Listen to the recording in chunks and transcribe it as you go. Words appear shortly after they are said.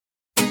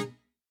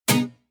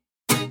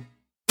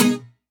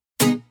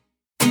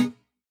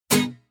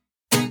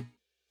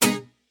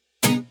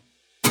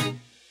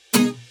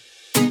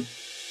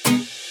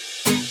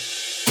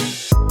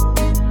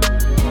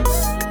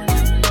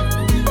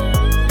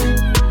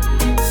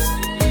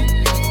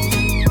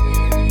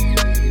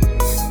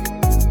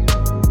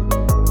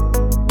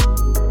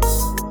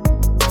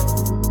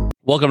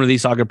Welcome to the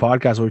Soccer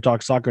Podcast, where we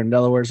talk soccer in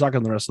Delaware, soccer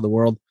in the rest of the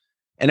world,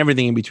 and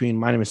everything in between.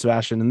 My name is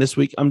Sebastian, and this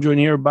week I'm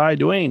joined here by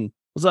Dwayne.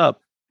 What's up?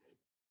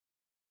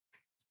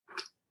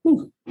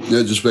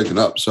 Yeah, just waking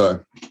up.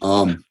 Sorry.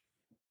 Going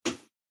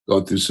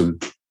through some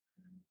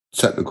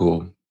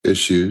technical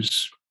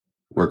issues,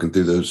 working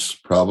through those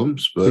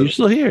problems, but you're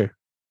still here.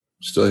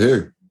 Still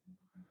here.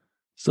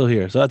 Still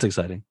here. So that's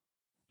exciting.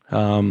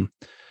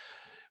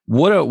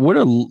 What a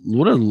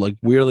like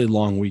weirdly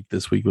long week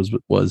this week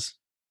was.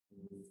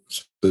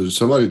 So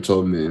somebody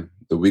told me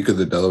the week of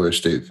the Delaware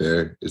State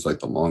Fair is like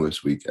the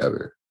longest week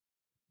ever.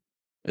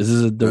 Is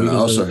this the week? I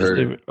also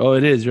heard. Oh,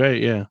 it is, right?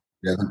 Yeah.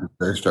 Yeah, I think the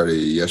fair started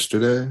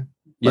yesterday.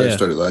 Yeah, it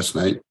started last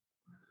night.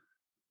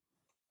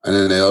 And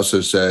then they also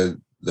said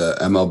the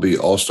MLB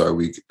All-Star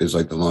Week is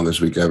like the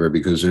longest week ever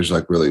because there's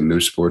like really no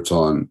sports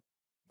on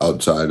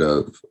outside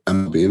of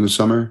MLB in the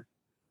summer.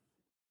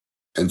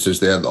 And since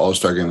they had the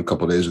All-Star game a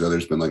couple of days ago,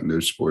 there's been like no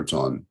sports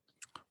on.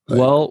 Like,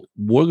 well,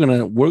 we're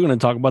gonna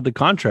talk about the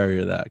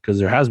contrary of that because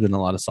there has been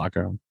a lot of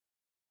soccer on.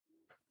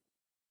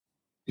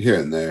 Here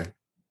and there.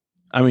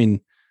 I mean,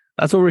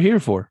 that's what we're here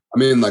for. I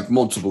mean, like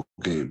multiple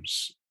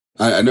games.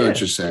 I know what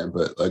you're saying,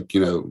 but like,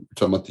 we're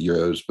talking about the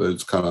Euros, but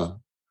it's kind of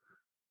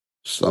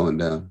slowing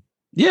down.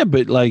 Yeah,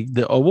 but like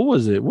what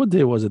was it? What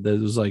day was it? There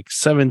was like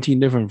 17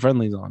 different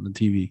friendlies on the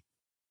TV.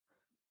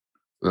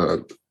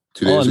 2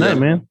 days ago. Night,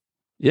 man.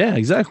 Yeah,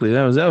 exactly.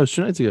 That was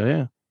 2 nights ago.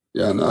 Yeah.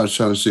 Yeah, no, I was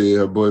trying to see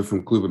our boy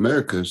from Copa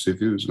America, see if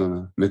he was going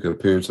to make an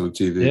appearance on the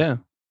TV. Yeah.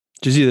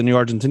 Did you see the new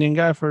Argentinian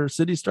guy for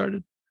City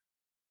started?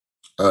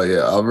 Oh,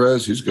 yeah.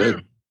 Alvarez, he's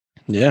good.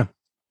 Yeah.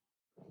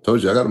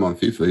 Told you, I got him on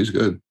FIFA. He's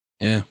good.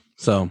 Yeah.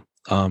 So,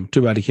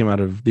 too bad he came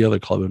out of the other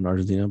club in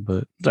Argentina,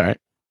 but it's all right.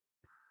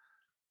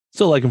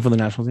 Still like him for the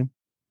national team.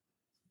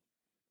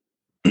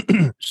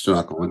 Still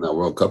not going to win that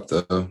World Cup,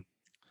 though.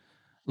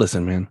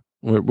 Listen, man,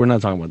 we're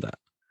not talking about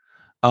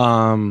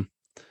that.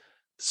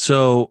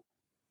 So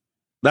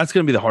that's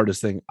going to be the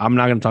hardest thing. I'm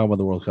not going to talk about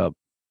the World Cup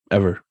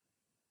ever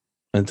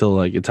until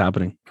like it's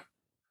happening.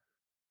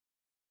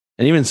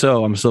 And even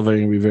so, I'm still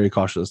going to be very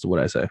cautious as to what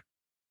I say.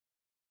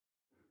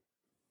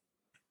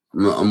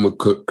 I'm with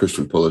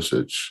Christian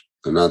Pulisic.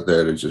 They're not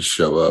there to just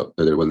show up.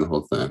 They're there to win the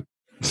whole thing.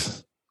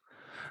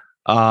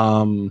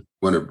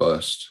 Win or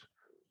bust.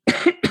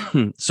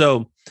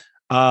 So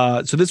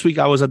this week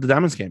I was at the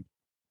Diamonds game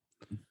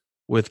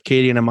with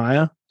Katie and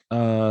Amaya.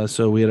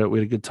 So we had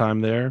a good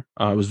time there.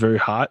 It was very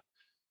hot,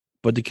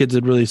 but the kids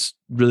did really,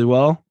 really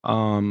well.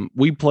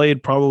 We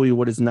played probably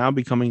what is now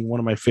becoming one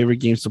of my favorite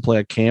games to play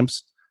at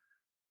camps,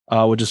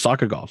 which is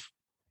soccer golf.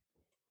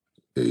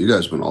 Yeah, you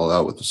guys went all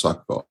out with the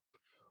soccer golf.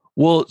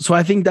 Well, so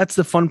I think that's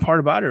the fun part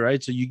about it,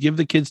 right? So you give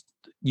the kids,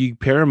 you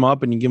pair them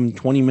up and you give them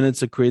 20 minutes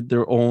to create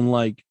their own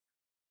like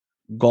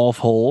golf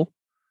hole,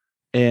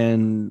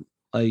 and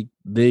like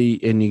you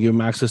give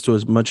them access to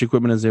as much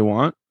equipment as they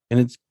want, and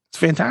it's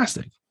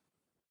fantastic.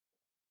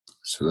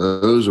 So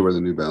those are where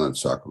the New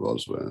Balance soccer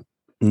balls went.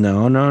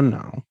 No.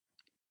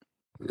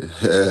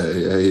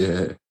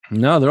 Yeah.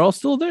 No, they're all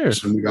still there.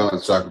 Some New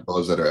Balance soccer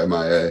balls that are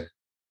MIA.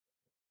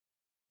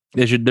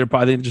 They're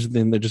probably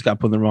they just got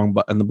put in the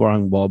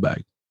wrong ball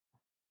bag.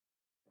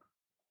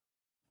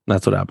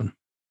 That's what happened.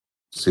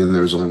 Seeing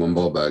there was only one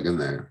ball bag in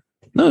there.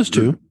 No, there's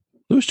two.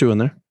 There was two in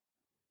there.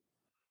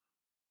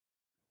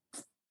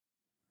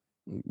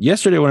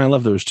 Yesterday when I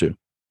left, there was two.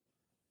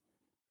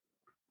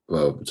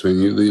 Well, between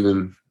you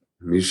leaving,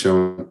 me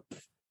showing,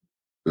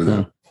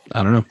 I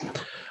don't know.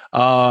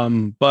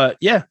 But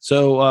yeah,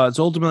 so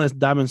ultimately this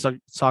Diamond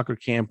Soccer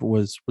Camp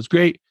was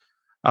great.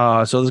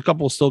 So there's a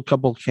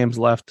couple camps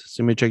left.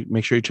 So make sure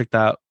you check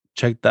that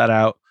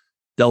out,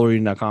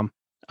 DelawareUnion.com.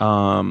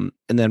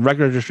 And then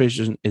record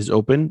registration is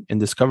open and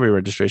discovery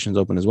registration is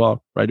open as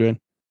well, right, Dwayne?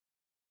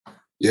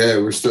 Yeah,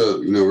 we're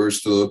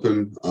still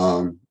open.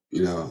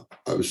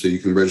 Obviously you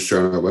can register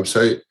on our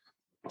website.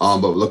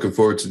 But we're looking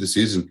forward to the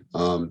season.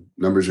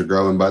 Numbers are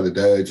growing by the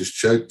day. I just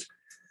checked.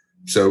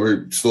 So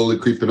we're slowly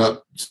creeping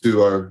up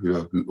to our,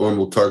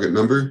 normal target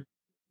number.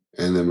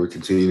 And then we're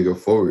continuing to go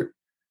forward.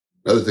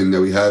 Another thing that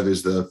we have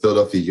is the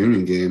Philadelphia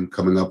Union game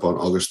coming up on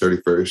August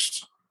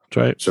 31st. That's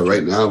right. So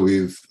right now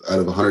out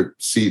of 100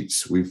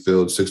 seats, we've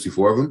filled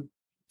 64 of them.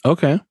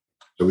 Okay.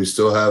 So we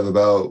still have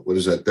about,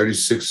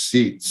 36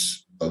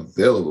 seats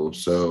available.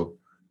 So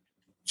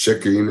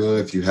check your email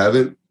if you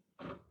haven't.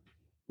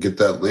 Get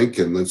that link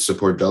and let's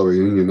support Delaware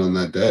Union on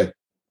that day.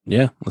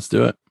 Yeah, let's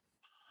do it.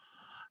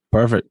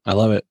 Perfect. I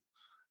love it.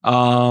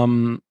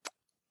 All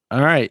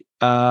right.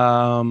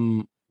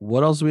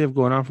 What else do we have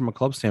going on from a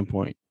club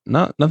standpoint?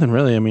 Nothing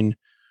really. I mean,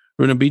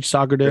 we're in a beach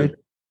soccer day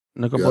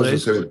in a couple of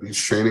days. Beach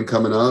training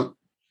coming up.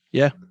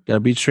 Yeah, got a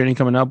beach training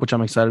coming up, which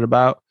I'm excited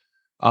about.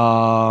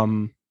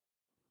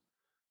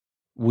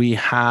 We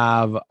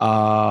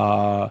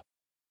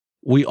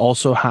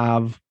also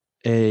have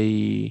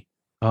a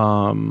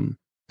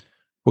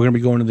we're going to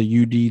be going to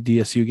the UD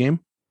DSU game,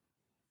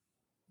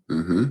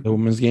 the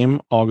women's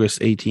game, August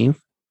 18th.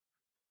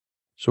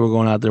 So we're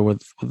going out there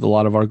with a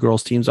lot of our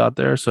girls teams out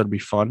there. So it'd be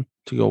fun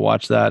to go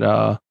watch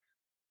that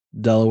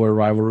Delaware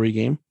rivalry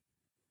game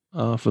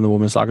from the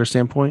women's soccer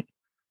standpoint.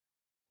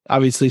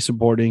 obviously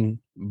supporting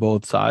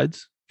both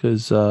sides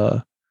because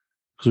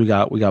we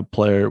got a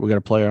player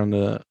from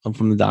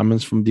the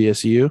Diamonds from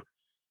DSU,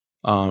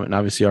 and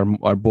obviously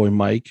our boy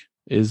Mike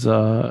is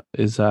at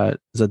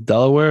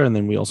Delaware, and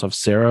then we also have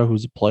Sarah,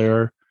 who's a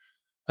player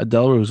at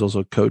Delaware, who's also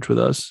a coach with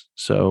us.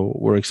 So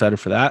we're excited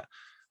for that.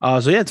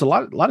 So yeah, it's a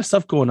lot of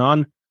stuff going on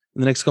in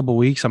the next couple of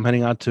weeks. I'm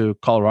heading out to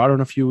Colorado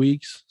in a few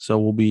weeks, so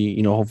we'll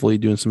be hopefully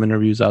doing some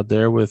interviews out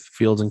there with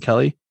Fields and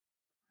Kelly.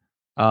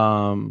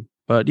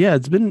 But yeah,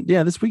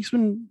 this week's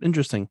been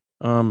interesting.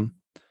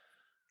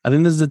 I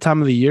think this is the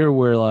time of the year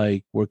where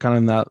like we're kind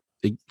of not,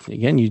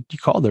 again, you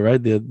called it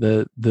right.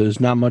 There's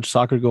not much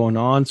soccer going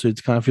on, so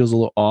it kind of feels a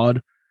little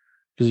odd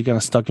because you're kind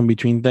of stuck in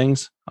between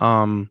things.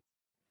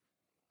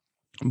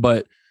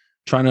 But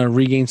trying to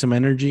regain some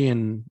energy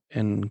and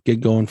get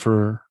going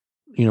for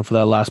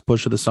that last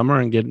push of the summer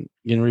and getting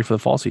ready for the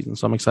fall season.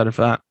 So I'm excited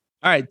for that.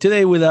 All right,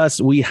 today with us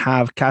we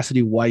have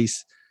Cassidy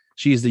Weiss.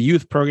 She is the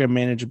Youth Program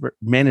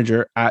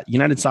Manager at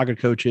United Soccer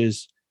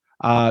Coaches.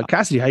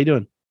 Cassidy, how you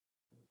doing?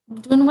 I'm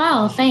doing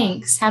well,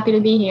 thanks. Happy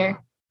to be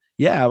here.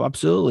 Yeah,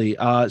 absolutely.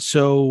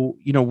 So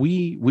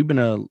we've been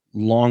a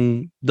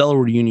long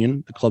Delaware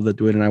Union, the club that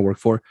Dwayne and I work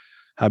for,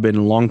 have been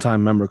a long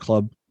time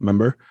club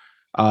member.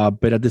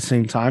 But at the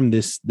same time,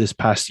 this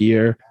past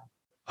year,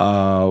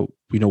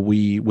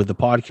 we with the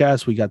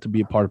podcast, we got to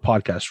be a part of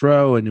Podcast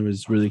Row, and it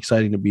was really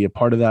exciting to be a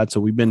part of that. So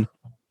we've been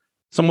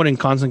somewhat in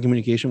constant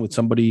communication with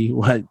somebody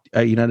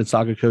at United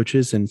Soccer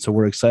Coaches, and so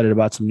we're excited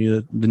about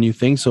the new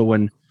things. So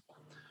when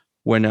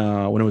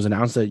it was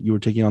announced that you were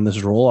taking on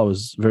this role, I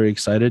was very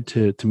excited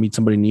to meet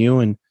somebody new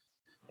and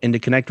to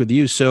connect with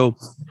you. So,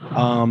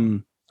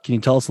 can you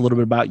tell us a little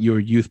bit about your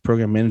Youth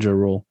Program Manager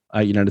role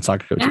at United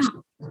Soccer Coaches?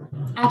 Yeah,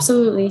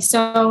 absolutely.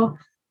 So,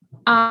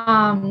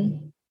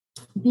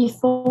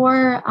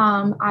 before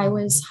I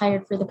was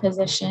hired for the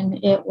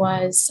position, it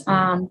was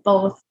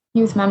both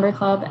youth member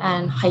club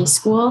and high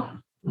school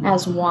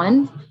as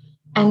one.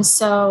 And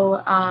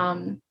so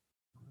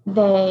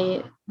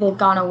they've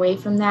gone away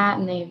from that,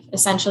 and they've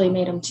essentially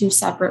made them two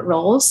separate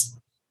roles,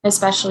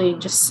 especially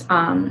just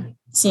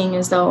seeing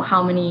as though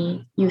how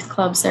many youth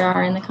clubs there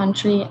are in the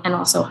country and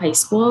also high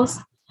schools.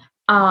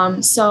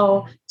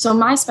 So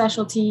my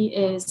specialty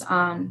is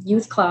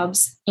youth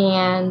clubs,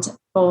 and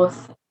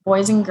both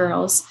boys and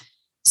girls.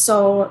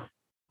 So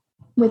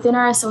within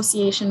our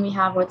association, we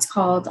have what's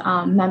called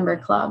member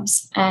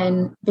clubs.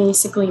 And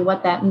basically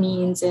what that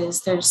means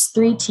is there's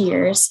 3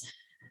 tiers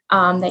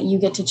that you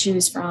get to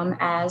choose from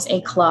as a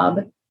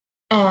club.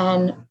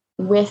 And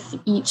with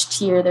each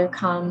tier, there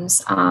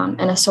comes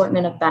an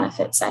assortment of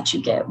benefits that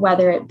you get,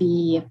 whether it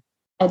be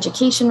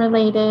education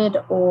related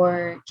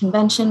or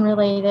convention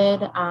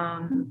related.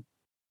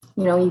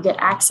 You get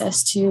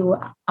access to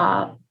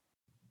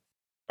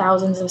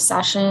thousands of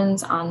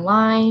sessions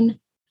online.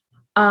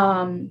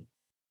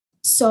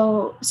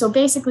 So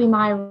basically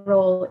my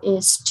role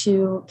is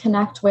to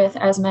connect with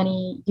as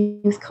many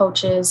youth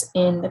coaches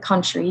in the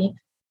country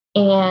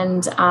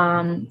and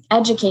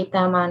educate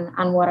them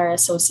on what our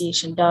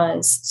association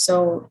does.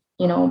 So,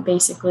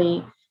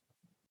 basically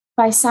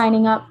by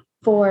signing up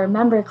for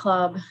member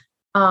club,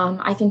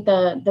 I think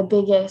the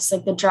biggest,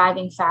 the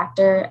driving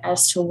factor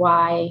as to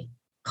why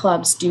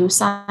clubs do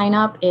sign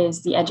up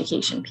is the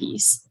education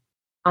piece.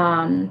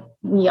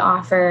 We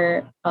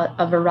offer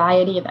a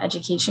variety of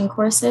education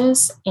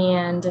courses.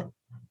 And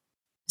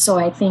so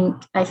I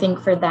think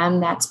for them,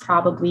 that's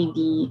probably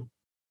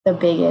the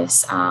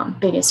biggest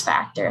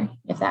factor,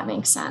 if that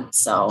makes sense.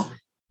 So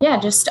yeah,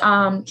 just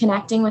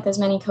connecting with as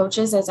many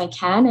coaches as I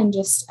can and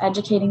just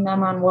educating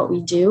them on what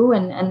we do.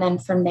 And then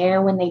from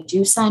there, when they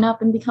do sign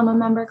up and become a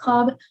member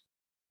club,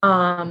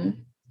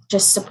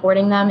 just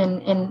supporting them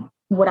in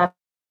whatever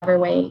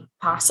way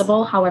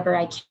possible, however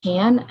I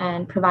can,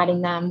 and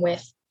providing them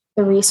with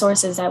the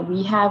resources that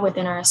we have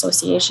within our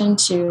association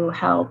to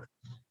help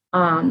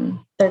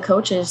their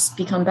coaches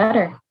become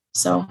better.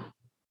 So.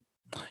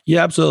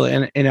 Yeah,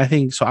 absolutely. And I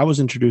think so. I was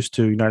introduced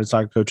to United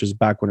Soccer Coaches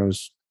back when it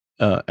was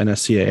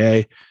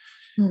NSCAA.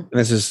 And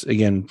this is,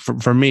 again,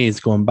 for me,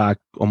 it's going back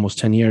almost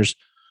 10 years.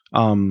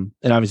 And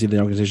obviously the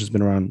organization's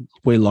been around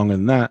way longer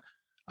than that.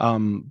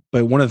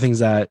 But one of the things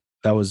that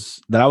I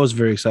was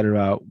very excited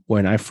about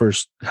when I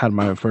first had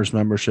my first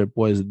membership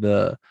was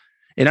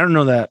and I don't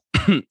know that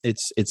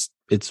it's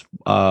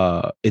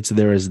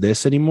there as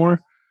this anymore.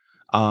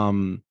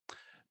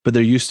 But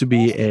there used to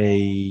be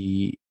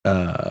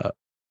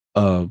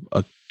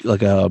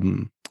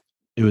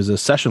it was a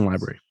session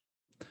library.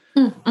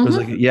 Mm-hmm. It was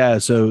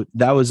like, so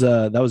that was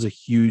a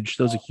huge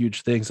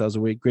thing. So that was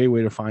a great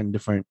way to find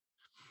different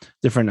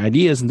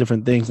ideas and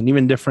different things, and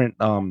even different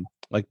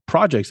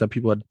projects that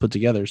people had put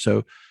together.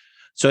 So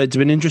it's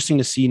been interesting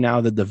to see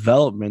now the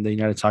development that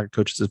United Soccer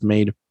Coaches have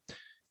made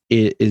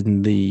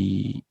in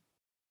the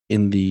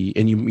and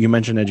you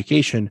mentioned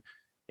education,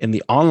 in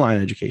the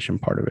online education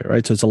part of it,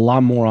 right? So it's a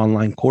lot more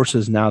online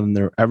courses now than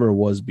there ever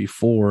was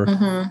before.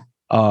 Mm-hmm.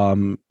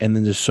 And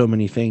then there's so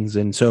many things.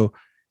 And so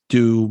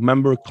do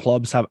member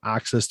clubs have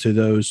access to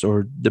those,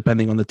 or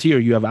depending on the tier,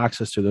 you have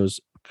access to those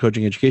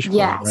coaching education?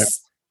 Yes.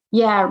 Courses,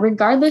 Yeah,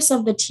 regardless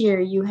of the tier,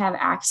 you have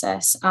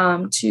access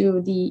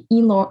to the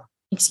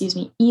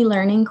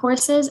e-learning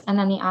courses and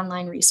then the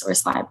online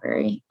resource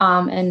library.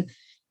 And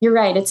you're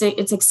right,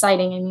 it's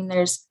exciting. I mean,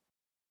 there's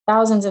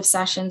thousands of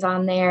sessions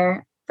on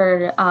there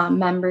for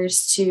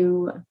members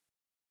to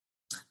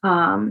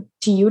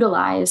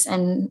utilize.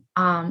 And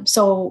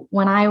so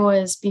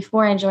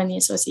before I joined the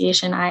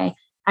association, I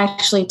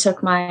actually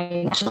took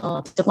my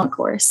national diploma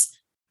course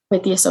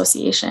with the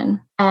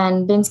association,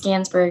 and Vince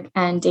Gansberg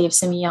and Dave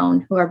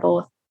Simeone,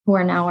 who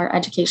are now our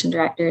education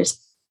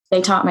directors, they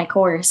taught my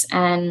course.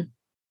 And,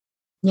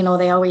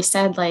 they always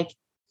said, like,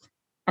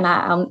 and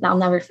I'll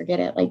never forget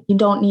it, like, you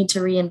don't need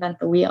to reinvent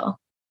the wheel.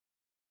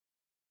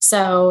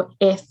 So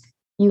if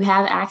you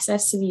have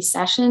access to these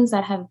sessions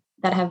that have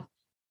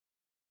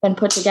been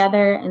put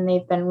together and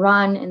they've been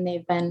run and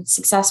they've been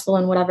successful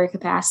in whatever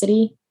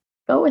capacity,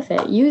 go with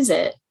it, use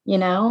it. You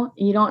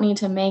don't need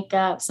to make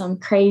up some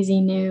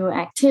crazy new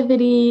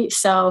activity.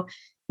 So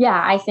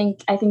yeah, I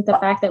think the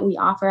fact that we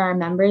offer our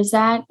members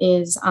that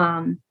is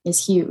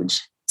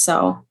huge.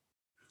 So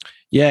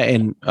yeah.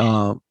 And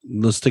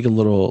let's take a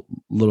little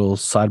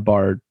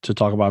sidebar to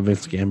talk about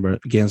Vince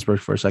Gansberg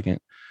for a second.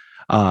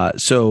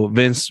 So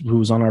Vince, who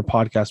was on our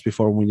podcast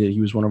before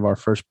he was one of our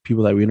first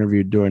people that we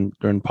interviewed during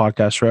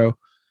podcast show.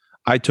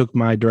 I took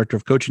my director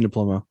of coaching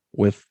diploma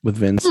with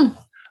Vince.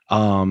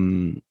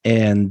 And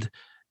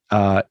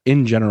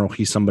in general,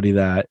 he's somebody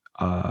that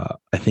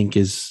I think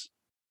is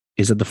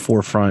at the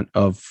forefront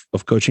of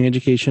coaching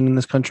education in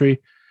this country,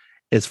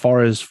 as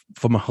far as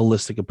from a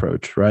holistic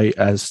approach, right?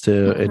 As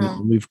to,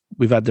 and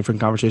we've had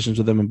different conversations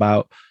with him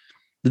about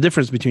the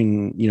difference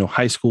between,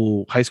 high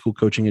school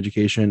coaching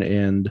education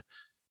and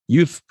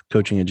youth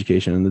coaching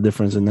education, and the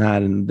difference in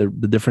that, and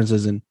the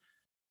differences in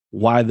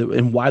why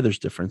there's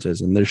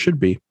differences, and there should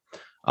be.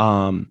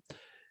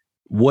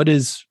 What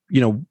is,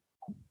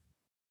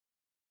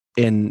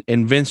 and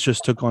Vince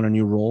just took on a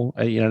new role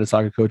at United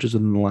Soccer Coaches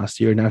within the last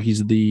year. Now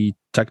he's the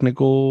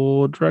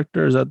technical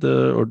director. Is that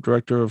or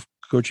director of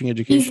coaching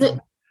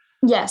education?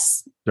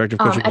 Yes. Director of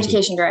coaching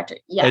education director.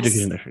 Yes.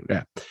 Education director.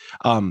 Yeah.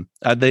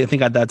 I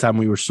think at that time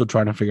we were still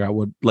trying to figure out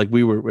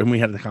when we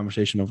had the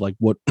conversation of like,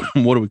 what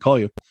do we call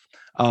you?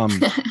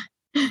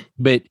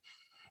 But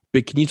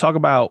can you talk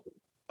about,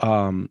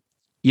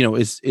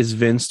 is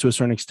Vince to a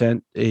certain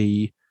extent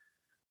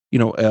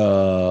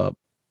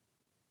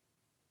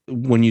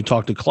when you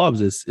talk to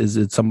clubs, is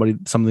it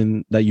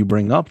something that you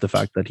bring up, the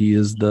fact that he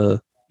is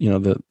the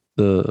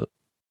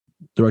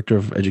director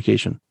of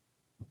education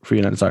for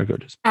United Soccer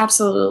Coaches?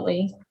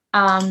 Absolutely.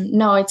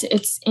 No,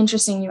 it's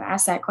interesting you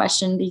asked that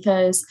question,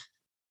 because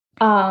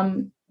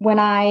whether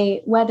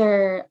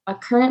a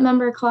current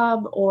member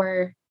club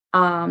or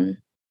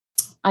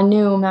a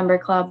new member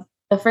club,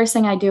 the first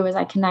thing I do is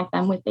I connect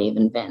them with Dave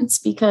and Vince,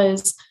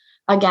 because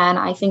again,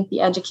 I think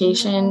the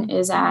education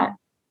is at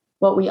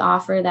what we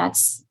offer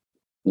that's,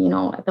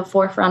 at the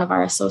forefront of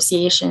our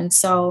association.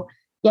 So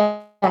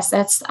yes,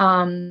 that's,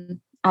 I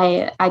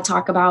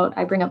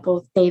bring up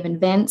both Dave and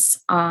Vince,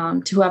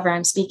 to whoever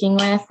I'm speaking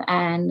with,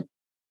 and,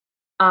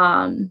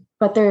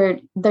 but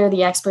they're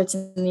the experts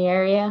in the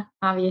area,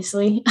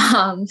 obviously.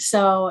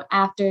 So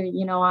after,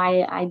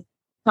 I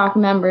talk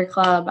member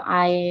club,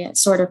 I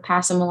sort of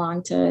pass them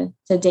along to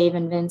Dave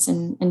and Vince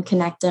and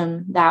connect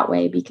them that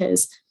way,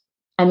 because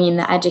I mean,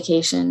 the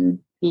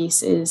education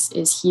piece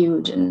is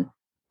huge. And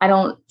I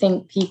don't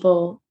think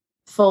people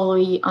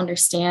fully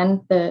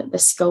understand the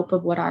scope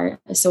of what our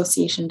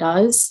association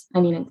does.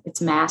 I mean,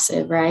 it's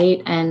massive,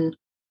 right? And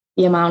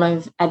the amount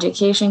of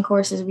education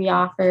courses we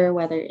offer,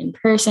 whether in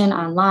person,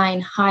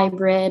 online,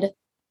 hybrid,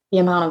 the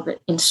amount of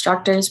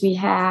instructors we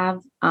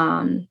have.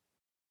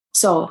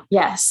 So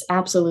yes,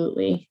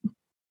 absolutely.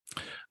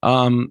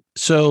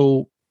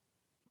 So,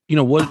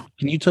 what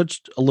can you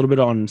touch a little bit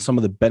on some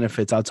of the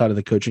benefits outside of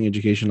the coaching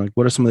education? Like,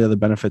 what are some of the other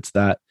benefits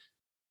that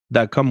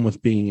come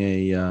with being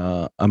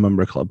a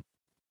member club?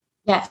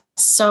 Yes.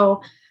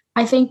 So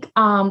I think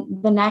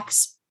the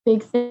next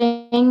big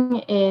thing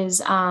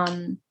is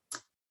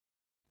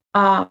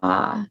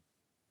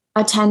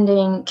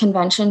attending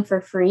convention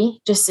for free,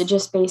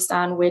 just based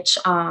on which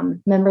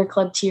member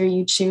club tier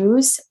you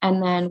choose.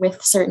 And then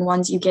with certain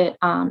ones, you get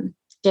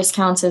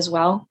discounts as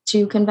well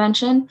to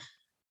convention.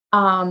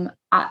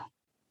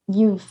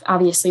 You've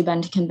obviously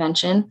been to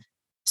convention.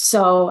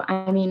 So,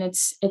 I mean,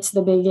 it's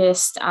the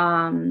biggest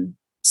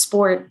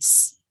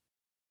sports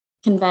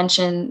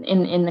convention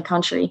in the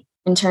country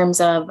in terms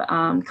of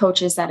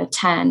coaches that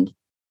attend.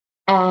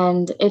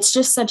 And it's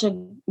just such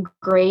a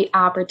great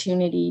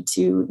opportunity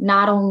to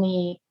not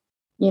only,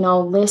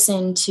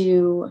 listen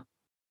to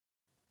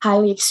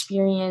highly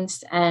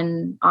experienced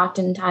and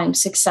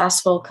oftentimes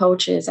successful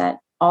coaches at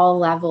all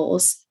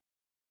levels,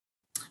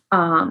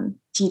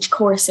 teach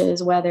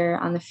courses, whether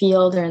on the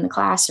field or in the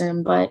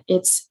classroom, but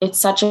it's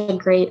such a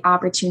great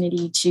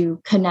opportunity to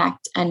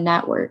connect and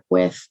network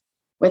with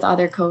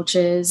other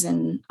coaches.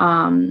 And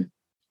I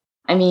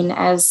mean,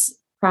 as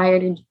prior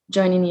to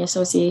joining the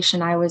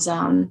association, I was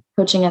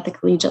coaching at the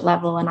collegiate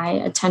level, and I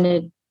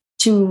attended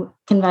 2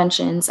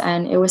 conventions,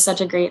 and it was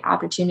such a great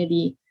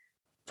opportunity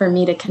for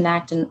me to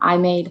connect. And I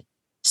made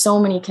so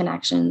many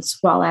connections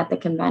while at the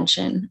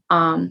convention.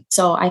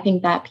 So I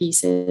think that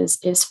piece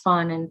is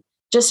fun and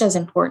just as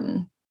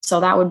important. So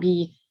that would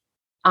be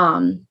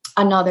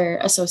another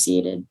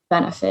associated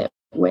benefit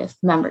with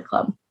member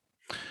club.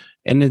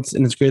 And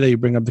it's great that you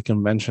bring up the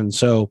convention.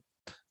 So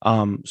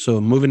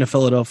moving to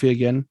Philadelphia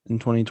again in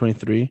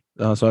 2023.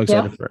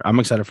 I'm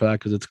excited for that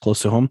because it's close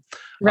to home.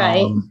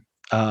 Right.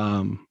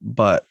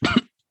 But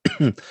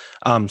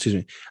excuse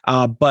me.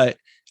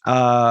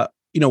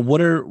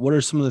 What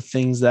are some of the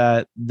things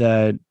that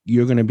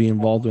you're going to be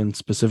involved in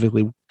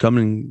specifically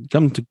coming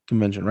to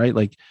convention, right?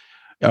 Like,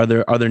 are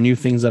there new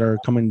things that are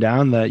coming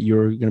down that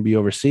you're going to be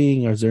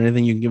overseeing, or is there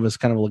anything you can give us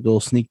kind of a little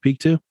sneak peek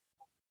to?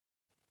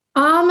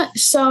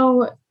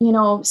 So,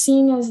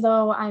 seeing as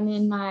though I'm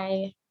in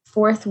my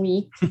 4th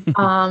week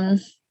on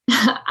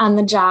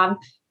the job,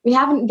 we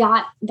haven't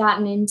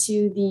gotten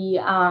into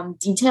the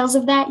details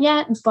of that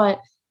yet,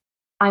 but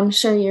I'm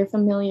sure you're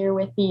familiar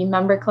with the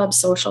member club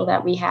social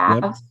that we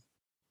have. Yep.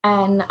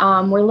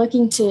 And we're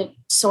looking to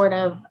sort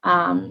of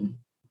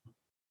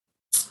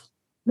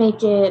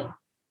make it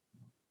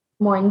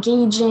more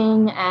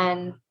engaging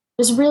and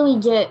just really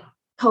get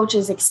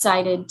coaches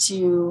excited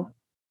to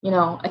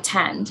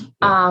attend.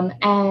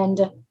 And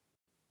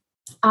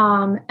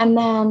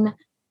then,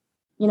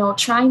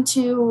 trying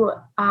to,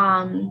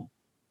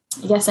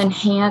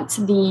 enhance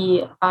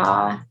the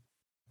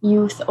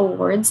youth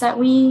awards that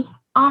we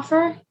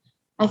offer.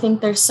 I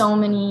think there's so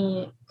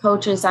many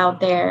coaches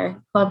out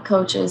there, club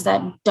coaches,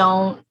 that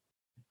don't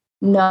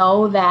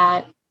know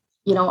that,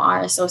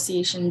 our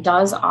association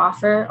does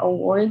offer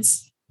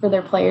awards for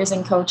their players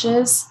and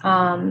coaches.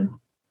 I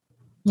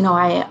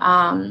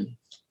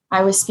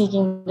was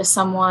speaking to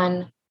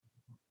someone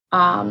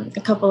a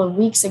couple of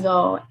weeks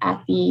ago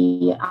at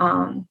the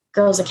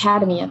Girls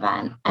Academy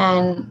event,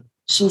 and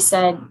she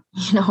said,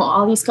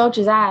 all these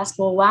coaches ask,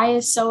 well, why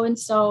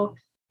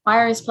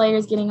are his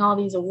players getting all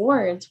these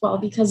awards? Well,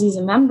 because he's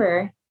a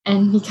member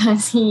and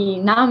because he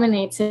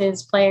nominates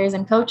his players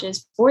and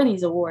coaches for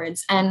these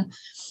awards. And,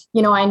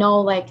 I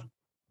know like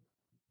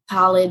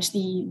college,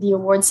 the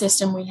award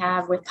system we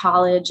have with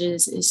college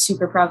is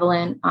super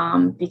prevalent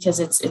because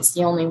it's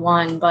the only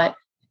one, but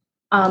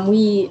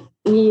we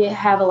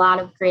have a lot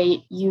of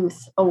great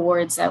youth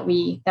awards that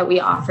we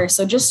offer.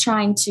 So just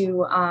trying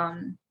to,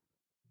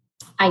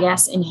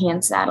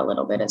 enhance that a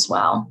little bit as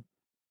well.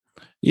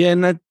 Yeah.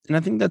 And I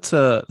think that's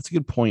a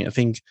good point. I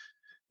think,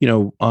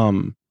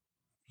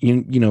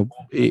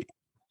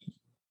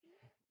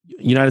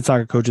 United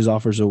Soccer Coaches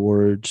offers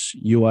awards.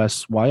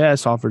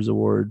 USYS offers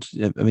awards.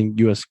 I think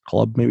US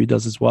Club maybe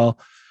does as well.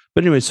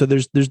 But anyway, so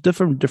there's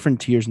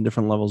different tiers and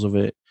different levels of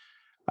it.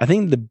 I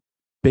think the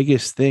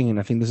biggest thing, and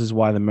I think this is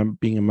why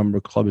being a member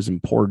club is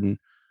important,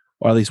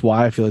 or at least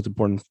why I feel it's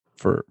important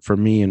for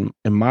me and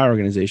my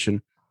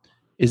organization,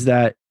 is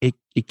that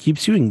it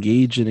keeps you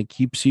engaged and it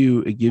gives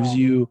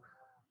you,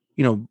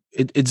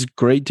 it's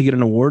great to get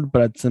an award,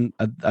 but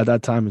at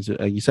that time, as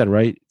you said,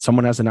 right,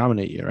 someone has to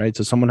nominate you, right?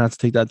 So someone has to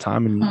take that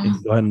time and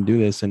go ahead and do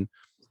this. And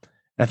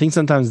I think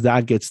sometimes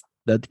that gets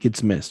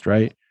missed,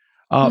 right?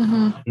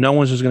 No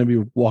one's just going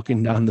to be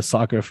walking down the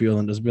soccer field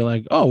and just be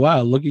like, oh,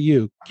 wow, look at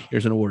you.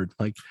 Here's an award.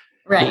 Like,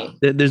 right.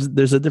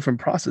 There's a different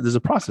process. There's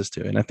a process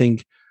to it. And I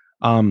think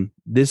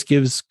this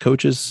gives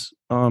coaches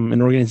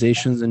and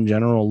organizations in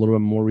general a little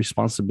bit more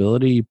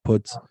responsibility,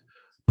 puts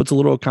a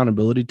little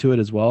accountability to it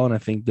as well. And I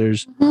think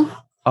there's,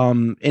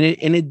 and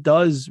it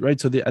does, right?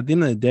 So at the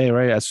end of the day,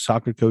 right, as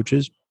soccer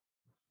coaches,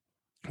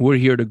 we're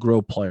here to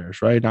grow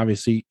players, right? And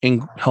obviously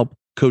help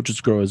coaches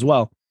grow as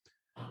well.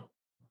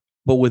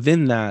 But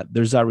within that,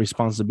 there's that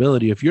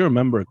responsibility. If you're a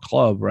member of a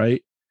club,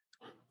 right,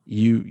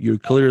 you're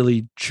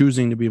clearly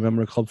choosing to be a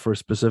member of a club for a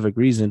specific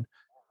reason.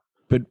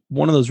 But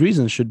one of those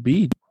reasons should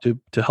be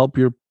to help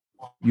your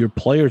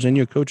players and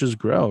your coaches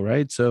grow,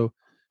 right? So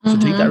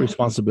take that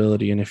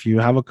responsibility. And if you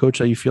have a coach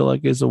that you feel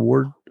like is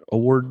award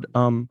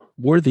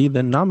worthy,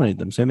 then nominate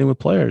them. Same thing with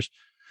players.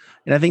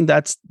 And I think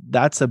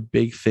that's a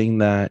big thing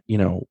that,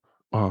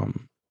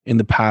 in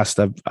the past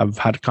I've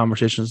had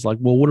conversations like,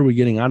 well, what are we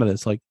getting out of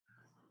this? Like,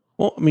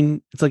 well, I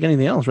mean, it's like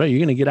anything else, right? You're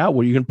going to get out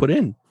what you're going to put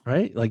in,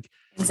 right? Like,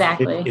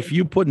 exactly. If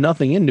you put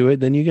nothing into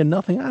it, then you get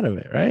nothing out of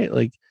it, right?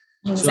 Like,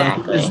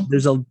 exactly. So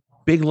there's a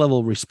big level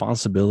of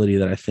responsibility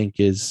that I think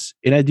is,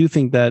 and I do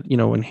think that,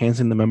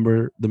 enhancing the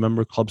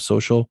member club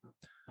social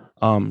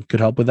could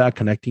help with that,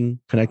 connecting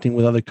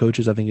with other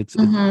coaches. I think it's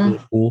really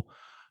cool.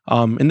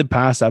 In the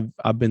past,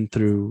 I've been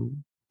through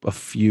a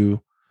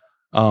few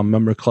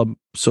member club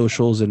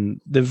socials,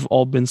 and they've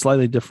all been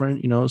slightly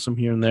different, some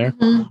here and there.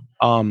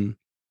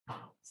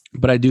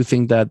 But I do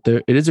think that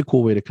it is a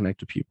cool way to connect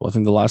with people. I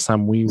think the last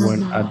time we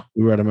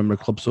were at a member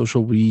club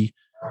social, we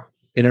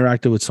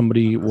interacted with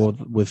somebody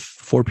with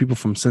 4 people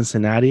from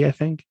Cincinnati, I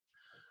think.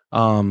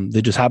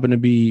 They just happened to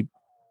be,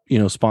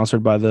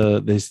 sponsored by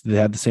they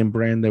had the same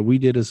brand that we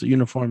did as a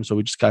uniform. So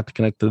we just got to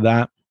connect to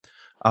that.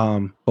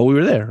 But we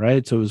were there,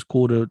 right? So it was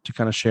cool to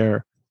kind of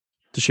share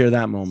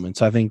that moment.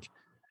 So I think,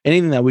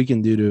 anything that we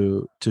can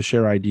do to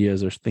share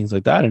ideas or things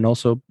like that, and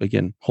also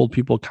again hold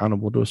people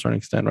accountable to a certain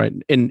extent, right?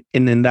 In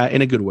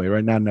a good way,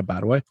 right? Not in a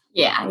bad way.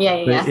 Yeah.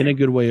 But in a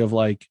good way of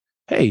like,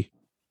 hey,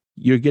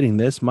 you're getting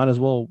this, might as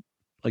well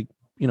like,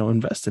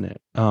 invest in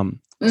it.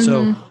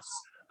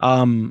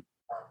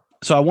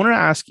 So I wanted to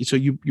ask you, so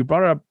you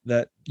brought up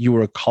that you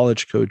were a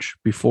college coach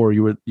before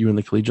you were in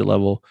the collegiate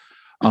level.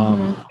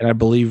 And I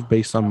believe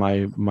based on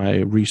my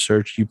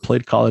research, you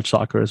played college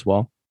soccer as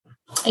well.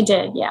 I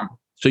did. Yeah.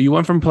 So you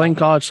went from playing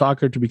college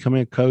soccer to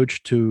becoming a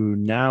coach to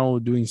now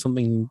doing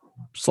something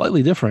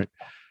slightly different.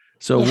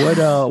 So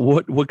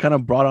what kind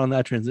of brought on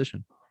that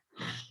transition?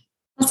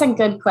 That's a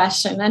good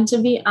question. And to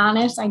be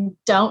honest, I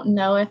don't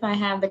know if I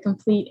have the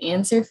complete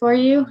answer for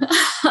you.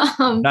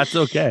 That's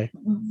okay.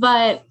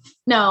 But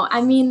no,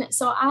 I mean,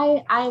 so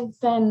I've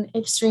been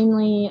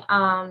extremely,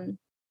 I'm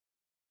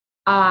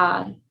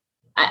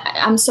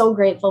so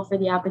grateful for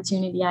the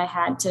opportunity I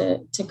had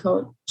to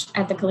coach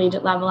at the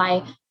collegiate level.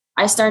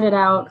 I started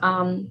out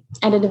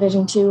at a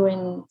Division II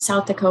in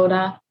South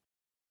Dakota.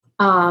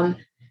 The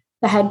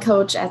head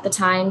coach at the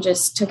time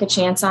just took a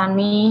chance on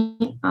me.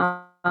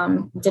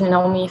 Didn't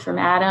know me from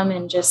Adam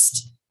and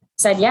just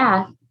said,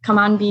 yeah, come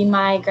on, be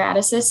my grad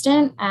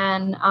assistant.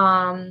 And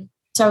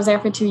so I was there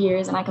for 2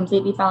 years and I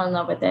completely fell in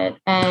love with it.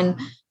 And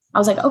I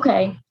was like,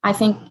 okay, I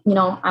think,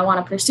 I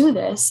want to pursue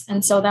this.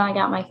 And so then I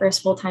got my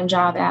first full-time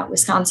job at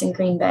Wisconsin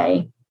Green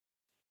Bay.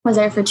 Was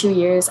there for 2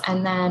 years.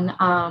 And then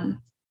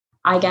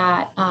I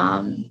got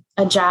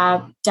a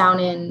job down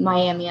in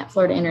Miami at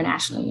Florida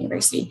International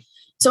University.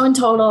 So in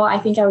total, I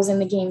think I was in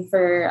the game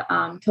for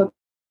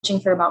coaching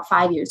for about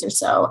 5 years or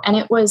so. And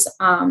it was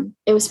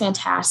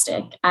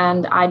fantastic.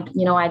 And I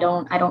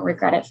don't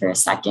regret it for a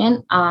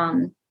second.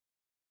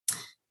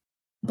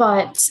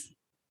 But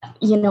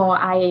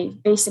I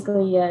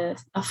basically, a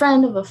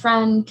friend of a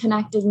friend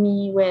connected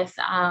me with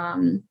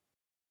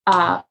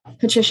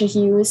Patricia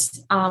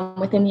Hughes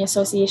within the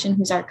association,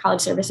 who's our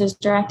college services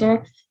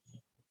director.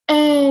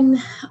 And,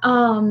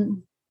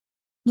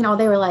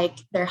 they were like,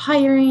 they're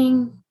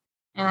hiring.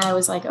 And I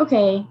was like,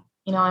 okay,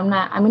 I'm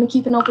going to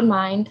keep an open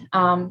mind.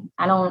 I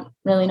don't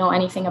really know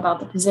anything about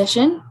the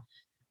position.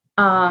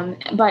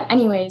 But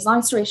anyways,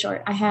 long story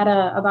short, I had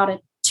about a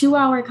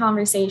 2-hour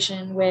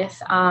conversation with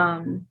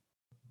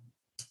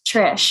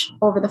Trish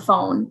over the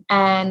phone.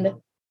 And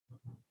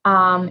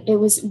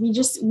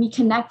we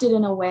connected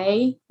in a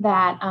way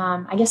that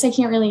I guess I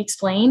can't really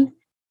explain.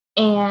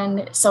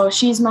 And so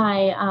she's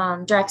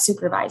my direct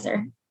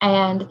supervisor,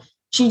 and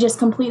she just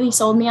completely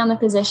sold me on the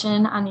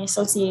position, on the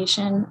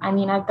association. I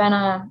mean, I've been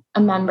a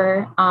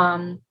member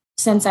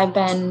since I've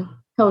been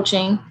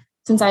coaching,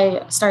 since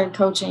I started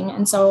coaching.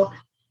 And so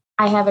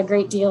I have a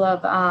great deal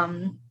of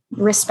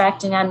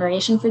respect and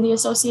admiration for the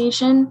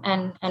association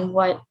and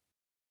what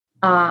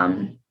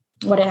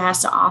it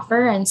has to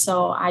offer. And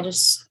so I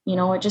just,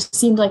 it just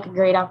seemed like a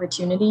great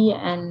opportunity.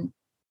 And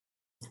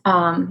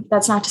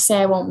that's not to say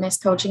I won't miss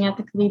coaching at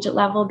the collegiate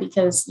level,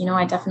 because,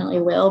 I definitely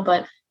will,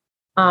 but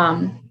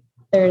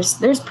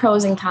there's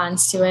pros and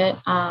cons to it.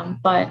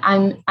 But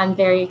I'm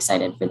very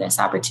excited for this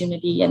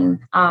opportunity. And,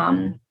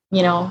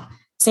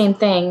 same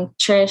thing,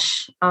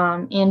 Trish,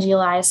 Angie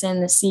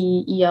Eliason, the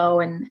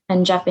CEO,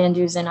 and Jeff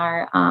Andrews in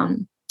our,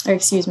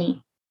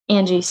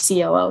 Angie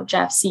COO,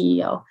 Jeff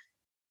CEO,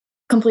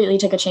 completely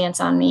took a chance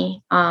on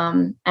me.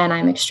 And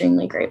I'm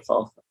extremely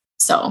grateful.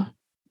 So.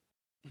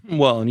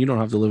 Well, and you don't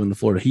have to live in the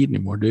Florida heat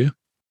anymore, do you?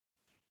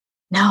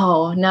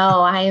 No,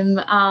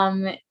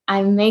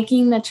 I'm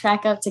making the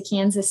trek up to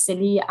Kansas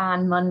City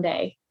on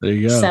Monday. There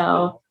you go.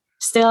 So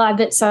still I've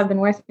been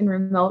working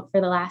remote for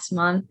the last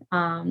month.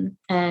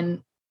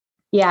 And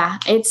yeah,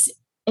 it's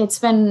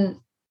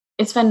been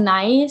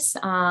nice.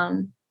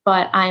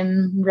 But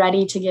I'm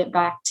ready to get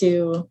back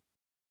to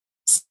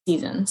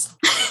seasons.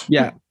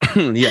 Yeah.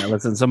 Yeah.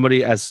 Listen, somebody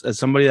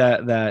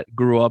that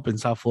grew up in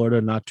South Florida,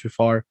 not too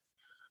far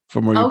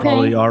from where you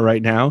probably are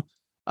right now.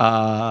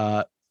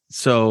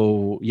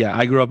 So yeah,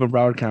 I grew up in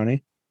Broward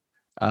County.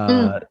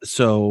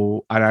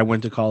 So I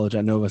went to college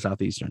at Nova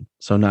Southeastern.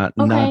 So not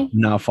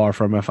far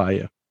from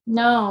FIU.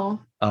 No.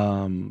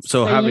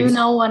 So having, you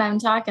know what I'm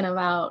talking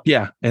about.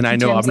 Yeah. And I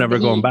know I'm never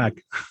going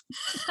back.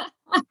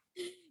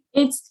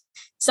 It's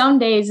some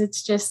days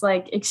it's just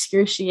like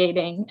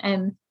excruciating.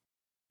 And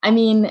I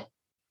mean,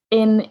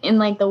 in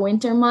like the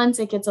winter months,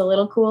 it gets a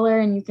little cooler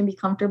and you can be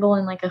comfortable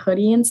in like a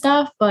hoodie and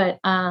stuff. But,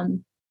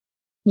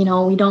 we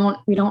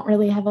don't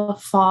really have a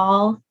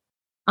fall.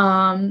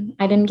 I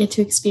didn't get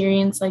to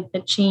experience like the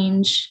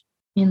change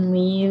in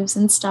leaves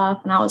and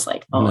stuff. And I was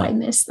like, no. I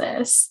miss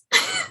this.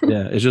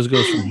 Yeah. It just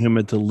goes from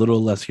humid to a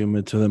little less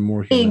humid to then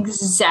more humid.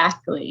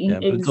 Exactly. Yeah,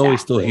 but it's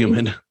always still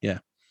humid. Yeah.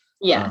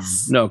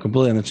 Yes. No,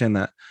 completely understand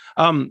that.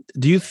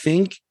 Do you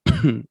think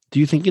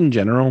in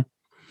general,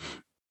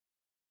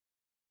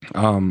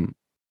 and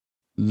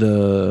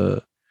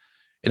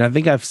I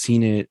think I've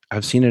seen it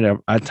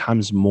at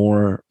times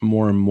more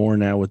and more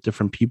now with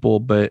different people,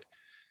 but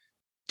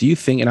do you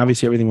think, and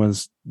obviously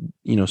everyone's,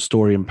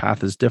 story and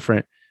path is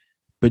different,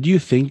 but do you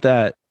think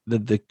that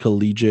the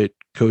collegiate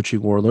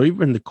coaching world, or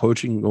even the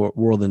coaching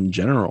world in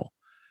general,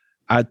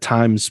 at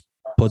times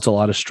puts a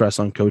lot of stress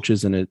on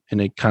coaches, and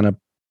it kind of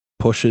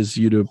pushes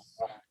you to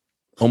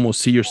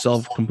almost see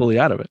yourself completely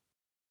out of it.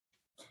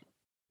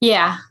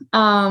 Yeah.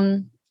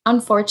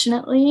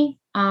 Unfortunately,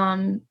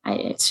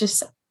 it's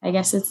just, I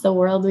guess it's the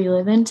world we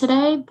live in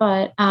today,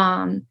 but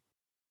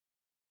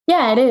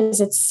yeah, it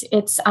is. It's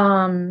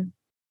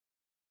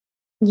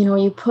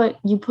you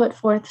put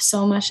forth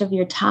so much of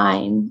your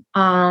time,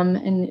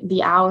 and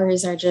the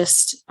hours are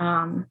just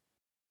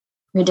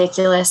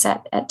ridiculous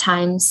at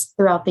times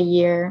throughout the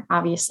year,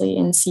 obviously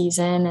in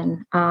season.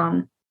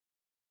 And,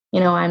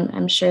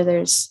 I'm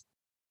sure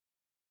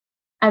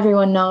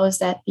everyone knows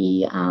that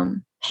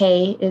the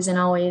pay isn't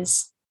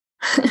always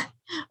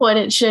what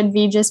it should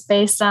be just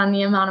based on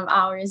the amount of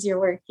hours you're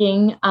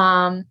working.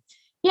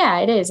 Yeah,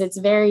 it is.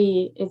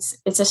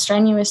 It's a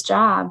strenuous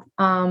job.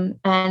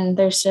 And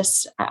there's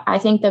just, I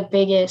think the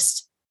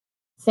biggest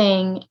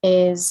thing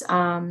is,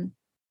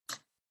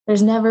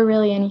 there's never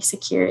really any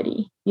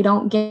security. You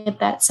don't get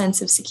that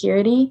sense of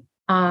security.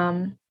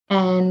 And,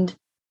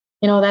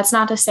 that's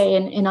not to say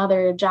in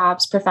other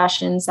jobs,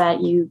 professions,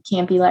 that you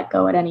can't be let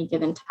go at any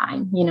given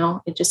time.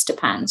 It just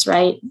depends.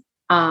 Right.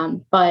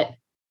 But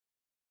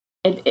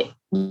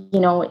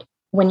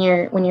when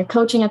you're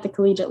coaching at the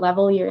collegiate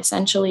level, you're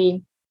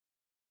essentially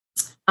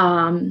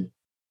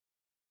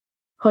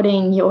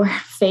putting your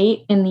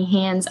fate in the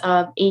hands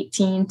of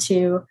 18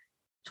 to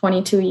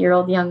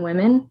 22-year-old young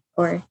women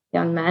or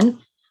young men.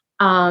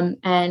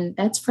 And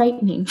that's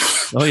frightening.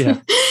 Oh yeah.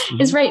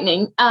 It's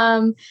frightening.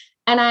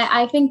 And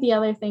I think the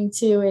other thing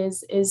too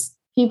is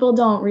people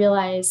don't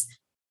realize,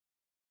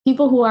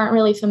 people who aren't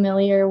really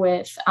familiar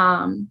with,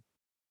 I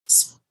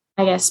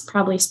guess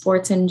probably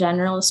sports in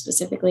general,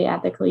 specifically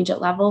at the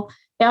collegiate level,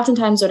 they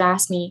oftentimes would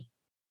ask me,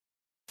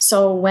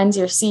 so when's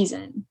your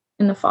season?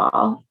 In the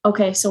fall.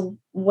 Okay, so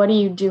what do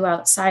you do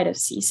outside of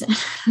season?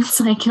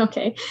 It's like,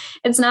 okay,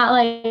 it's not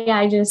like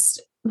I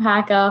just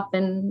pack up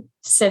and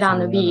sit on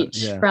the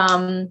beach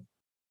from,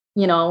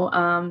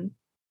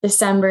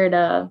 December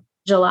to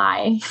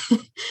July.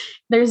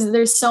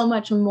 There's so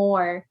much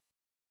more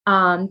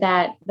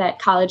that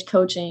college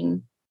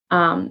coaching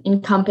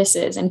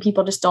encompasses, and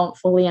people just don't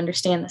fully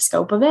understand the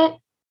scope of it.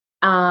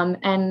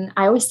 And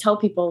I always tell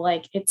people,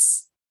 like,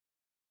 it's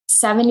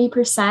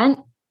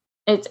 30%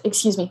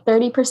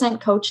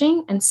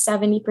 coaching and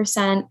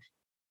 70%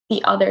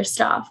 the other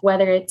stuff,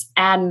 whether it's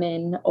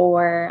admin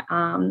or,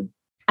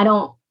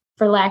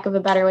 for lack of a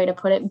better way to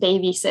put it,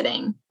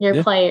 babysitting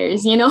your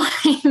players, you know what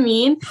I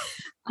mean?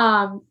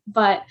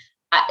 But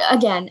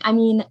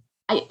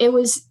it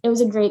was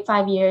a great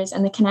 5 years,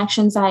 and the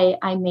connections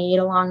I made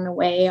along the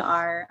way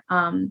are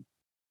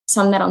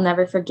some that I'll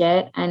never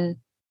forget. And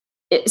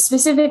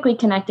specifically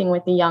connecting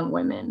with the young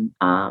women,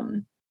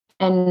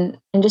 and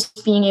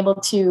just being able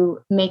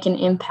to make an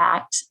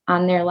impact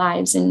on their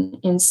lives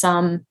in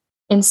some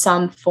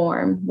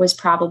form was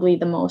probably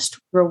the most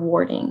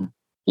rewarding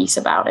piece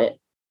about it.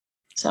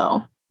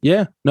 So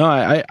yeah, no,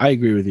 I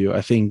agree with you.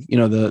 I think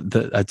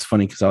that's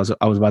funny, because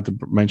I was about to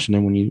mention it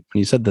when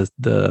you said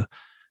the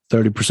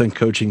 30%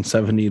 coaching,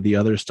 70 the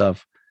other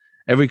stuff.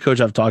 Every coach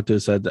I've talked to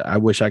said, I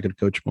wish I could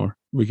coach more,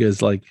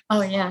 because you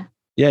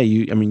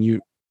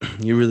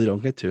really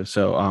don't get to.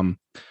 So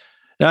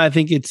no,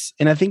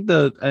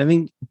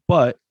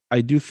 but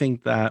I do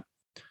think that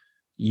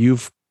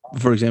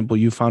for example,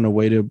 you found a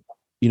way to,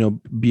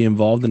 be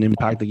involved and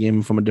impact the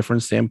game from a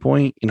different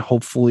standpoint. And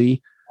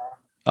hopefully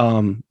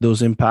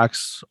those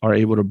impacts are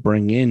able to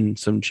bring in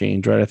some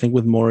change, right? I think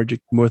with more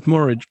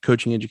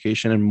coaching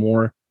education and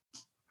more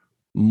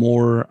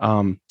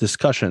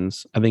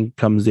discussions, I think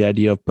comes the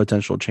idea of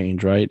potential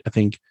change, right? I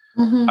think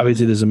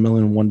obviously there's a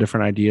million and one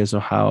different ideas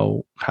of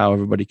how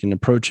everybody can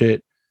approach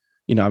it.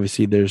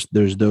 Obviously there's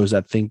those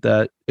that think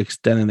that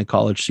extending the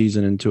college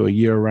season into a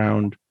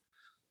year-round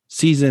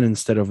season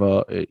instead of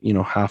a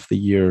half the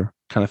year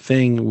kind of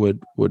thing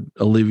would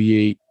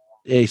alleviate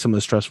some of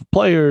the stress for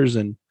players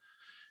and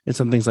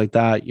some things like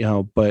that.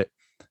 But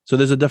so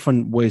there's a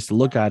different ways to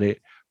look at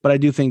it. But I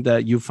do think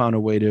that you found a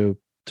way to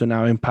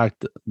now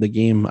impact the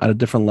game at a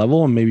different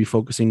level, and maybe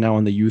focusing now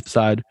on the youth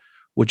side,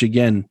 which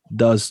again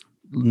does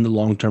in the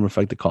long term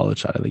affect the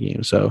college side of the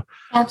game. So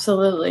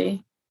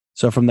absolutely.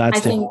 So from that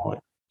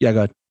standpoint. Yeah, go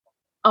ahead.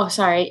 Oh,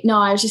 sorry. No,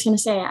 I was just going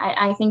to say,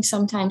 I think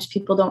sometimes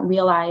people don't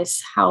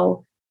realize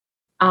how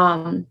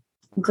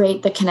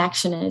great the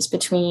connection is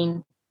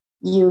between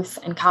youth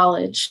and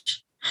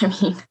college.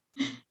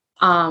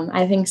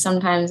 I think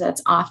sometimes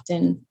that's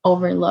often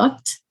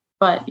overlooked.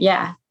 But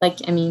yeah,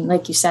 like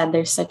you said,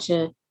 there's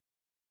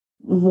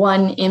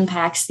one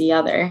impacts the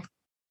other,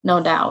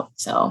 no doubt.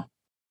 So. All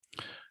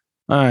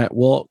right.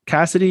 Well,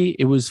 Cassidy,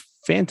 it was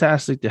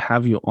fantastic to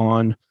have you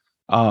on.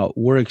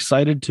 We're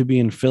excited to be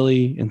in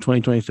Philly in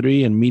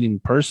 2023 and meet in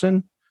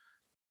person.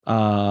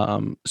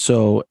 And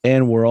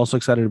we're also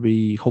excited to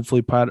be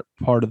hopefully part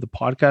of the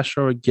podcast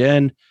show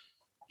again,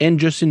 and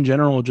just in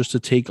general, just to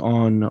take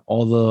on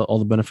all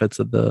the benefits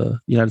that the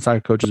United Soccer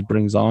Coaches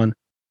brings on.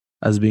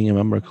 as being a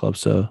member club.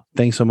 So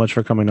thanks so much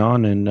for coming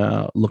on,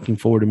 and looking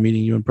forward to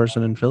meeting you in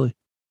person in Philly.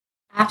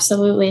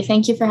 Absolutely.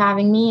 Thank you for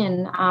having me.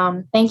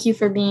 And thank you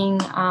for being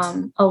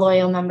a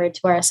loyal member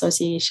to our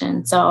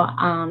association. So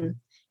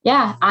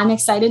yeah, I'm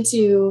excited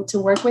to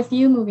work with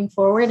you moving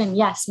forward. And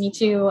yes, me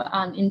too,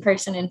 in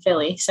person in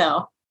Philly.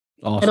 So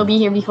awesome. It'll be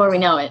here before we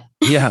know it.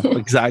 Yeah,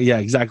 exactly. Yeah,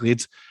 exactly.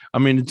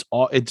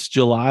 It's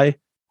July.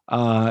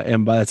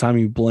 And by the time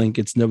you blink,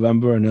 it's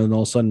November, and then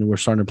all of a sudden we're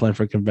starting to plan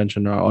for a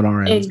convention on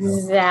our end.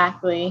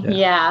 Exactly. So,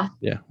 yeah.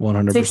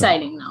 100%. It's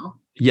exciting though.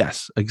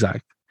 Yes,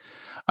 exactly.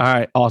 All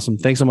right. Awesome.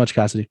 Thanks so much,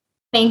 Cassidy.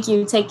 Thank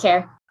you. Take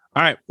care.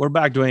 All right. We're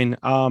back, Dwayne.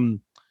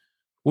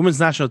 Women's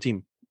national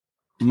team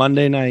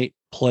Monday night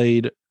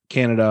played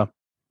Canada.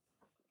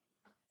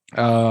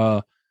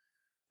 Alex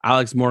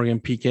Morgan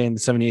PK in the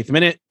 78th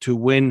minute to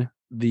win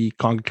the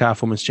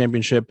CONCACAF Women's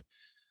Championship.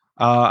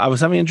 I was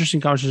having an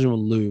interesting conversation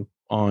with Lou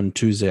on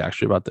Tuesday,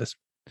 actually, about this.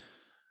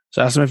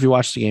 So I asked him if he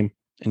watched the game,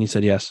 and he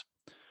said yes.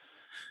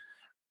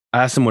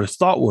 I asked him what his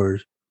thought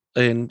was,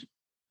 and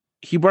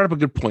he brought up a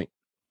good point,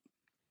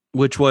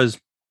 which was,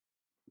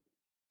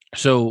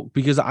 so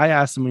because I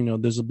asked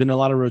him, there's been a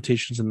lot of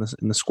rotations in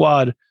the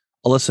squad.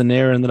 Alyssa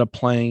Nair ended up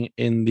playing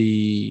in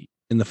the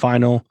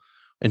final,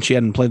 and she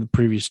hadn't played the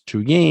previous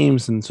 2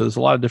 games, and so there's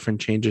a lot of different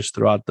changes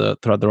throughout the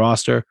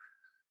roster.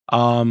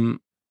 And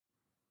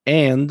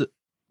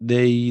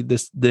he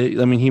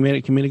made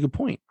a good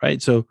point,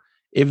 right? So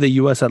if the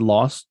U.S. had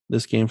lost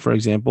this game, for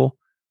example,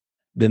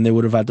 then they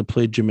would have had to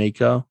play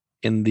Jamaica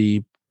in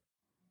the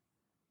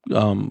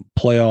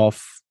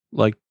playoff,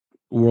 like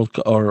World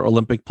or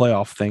Olympic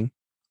playoff thing,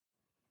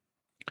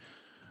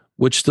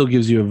 which still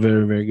gives you a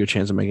very, very good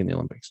chance of making the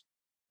Olympics,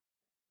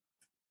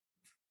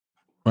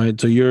 right?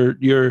 So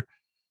you're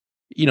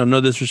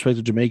no disrespect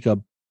to Jamaica,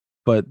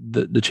 but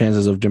the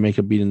chances of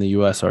Jamaica beating the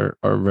U.S. are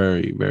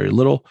very, very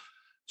little.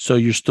 So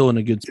you're still in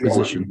a good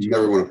position. You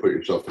never want to put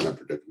yourself in that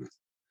predicament.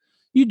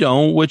 You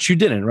don't, which you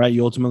didn't, right?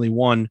 You ultimately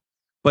won.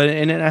 But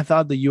and I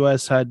thought the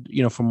U.S. had,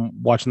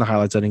 from watching the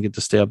highlights, I didn't get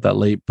to stay up that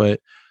late,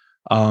 but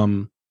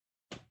the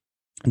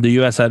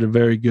U.S. had a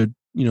very good,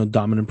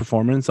 dominant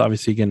performance.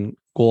 Obviously, again,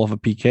 goal of a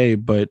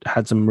PK, but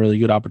had some really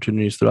good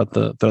opportunities throughout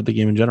the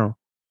game in general.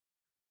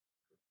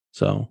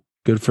 So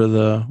good for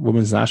the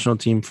women's national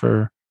team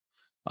for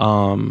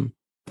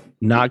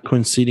not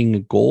conceding a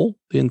goal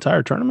the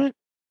entire tournament,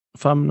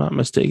 if I'm not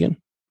mistaken.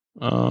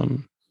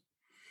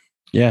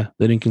 Yeah,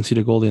 they didn't concede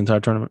a goal the entire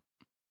tournament.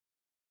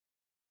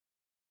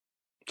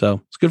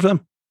 So it's good for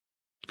them.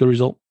 Good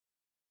result.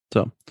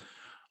 So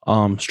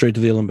straight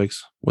to the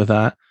Olympics with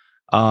that.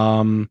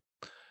 The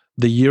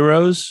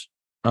Euros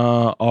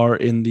are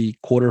in the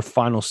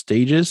quarterfinal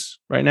stages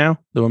right now,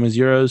 the women's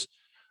Euros.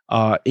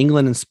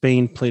 England and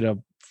Spain played a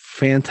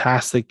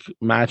fantastic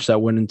match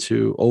that went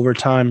into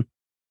overtime.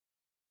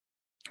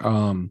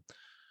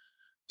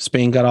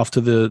 Spain got off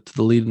to the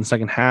lead in the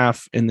second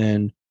half and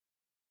then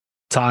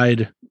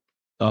tied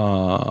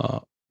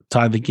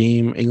the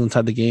game. England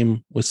tied the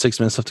game with 6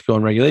 minutes left to go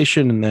in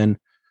regulation, and then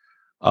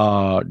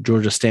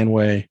Georgia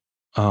Stanway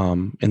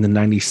in the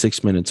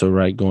 96 minutes, so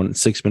right, going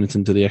 6 minutes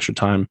into the extra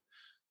time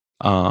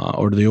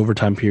or the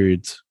overtime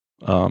periods,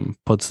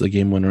 puts the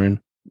game winner in.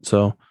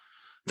 So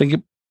I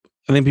think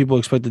people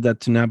expected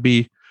that to not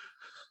be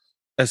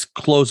as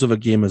close of a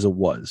game as it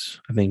was.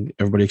 I think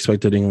everybody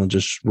expected England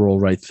just roll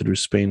right through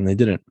Spain, and they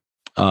didn't.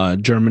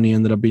 Germany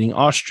ended up beating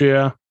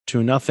Austria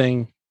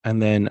 2-0. And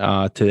then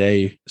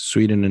today,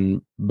 Sweden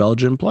and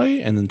Belgium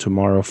play. And then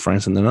tomorrow,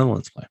 France and the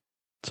Netherlands play.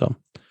 So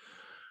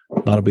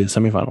that'll be the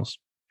semifinals.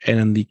 And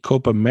in the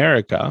Copa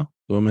America,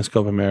 the Women's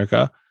Copa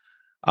America,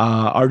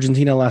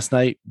 Argentina last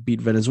night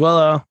beat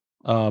Venezuela.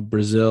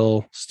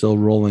 Brazil still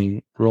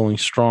rolling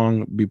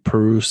strong, beat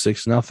Peru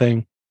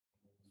 6-0.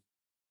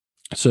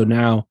 So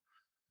now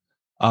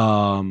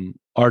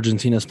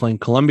Argentina's playing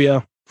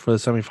Colombia for the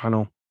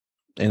semifinal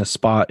in a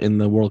spot in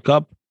the World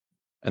Cup.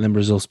 And then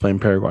Brazil's playing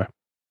Paraguay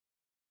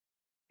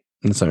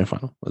in the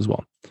semifinal as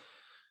well.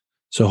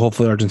 So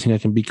hopefully Argentina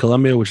can beat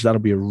Colombia, which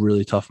that'll be a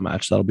really tough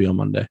match. That'll be on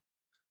Monday.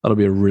 That'll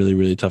be a really,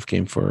 really tough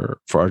game for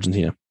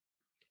Argentina.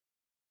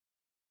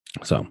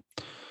 So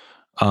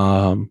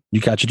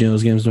you catch any of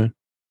those games, Dwayne?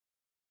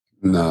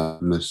 No,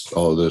 I missed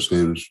all of those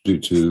games due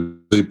to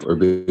sleep or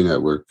being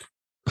at work.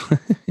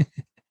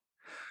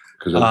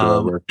 Because I go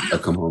at work, I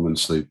come home and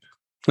sleep.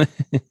 All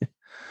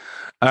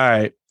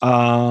right. Do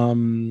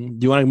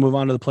you want to move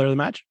on to the player of the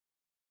match?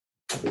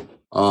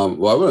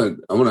 Well,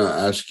 I want to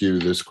ask you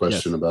this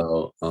question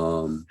about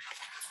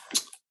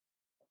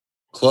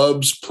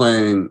clubs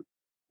playing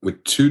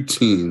with 2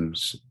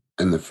 teams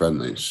in the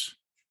friendlies.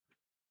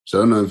 So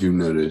I don't know if you've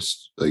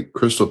noticed, like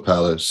Crystal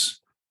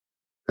Palace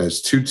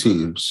has 2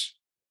 teams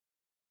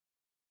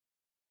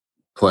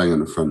playing in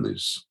the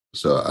friendlies.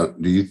 So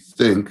do you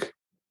think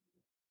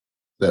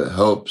that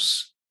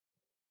helps,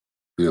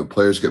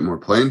 players get more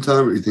playing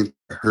time, or do you think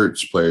it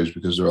hurts players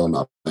because they're all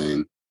not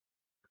playing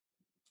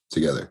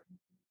together?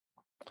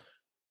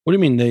 What do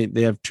you mean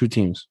they have 2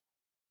 teams?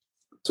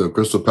 So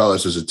Crystal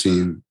Palace is a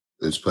team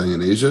that's playing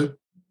in Asia.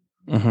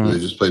 Mm-hmm. They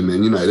just play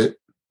Man United.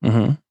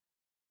 Mm-hmm.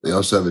 They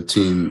also have a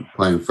team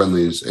playing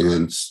friendlies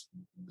against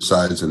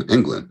sides in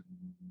England.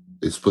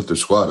 They split their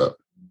squad up.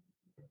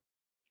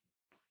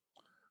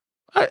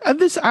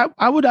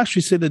 I would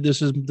actually say that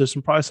there's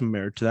probably some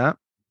merit to that.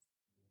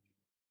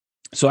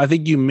 So I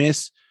think you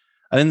miss.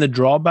 I think the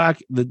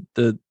drawback,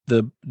 the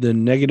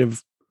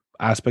negative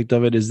aspect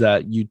of it is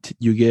that you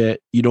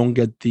don't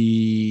get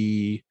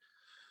the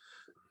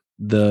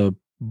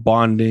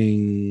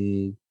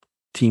bonding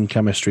team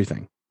chemistry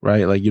thing,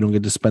 right? Like you don't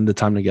get to spend the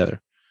time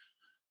together.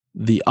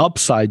 The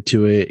upside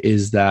to it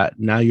is that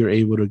now you're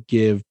able to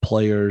give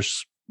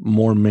players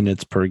more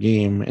minutes per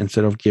game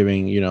instead of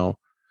giving, you're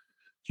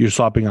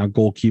swapping out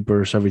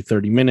goalkeepers every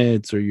 30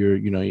 minutes or you're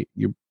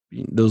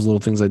those little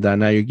things like that.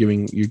 Now you're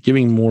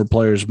giving more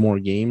players more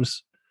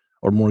games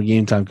or more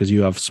game time because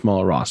you have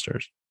smaller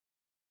rosters.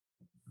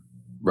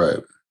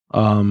 Right.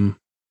 Think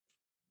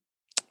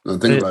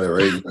about it,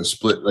 right?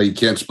 You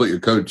can't split your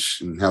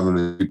coach and have them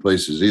in 2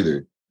 places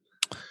either.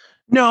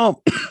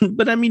 No,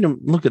 but I mean,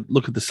 look at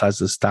the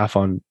size of the staff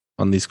on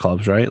these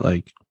clubs, right?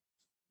 Like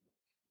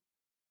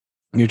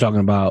you're talking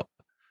about,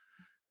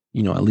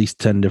 at least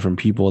 10 different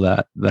people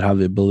that have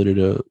the ability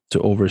to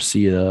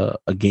oversee a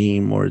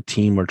game or a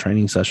team or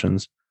training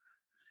sessions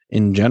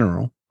in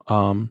general.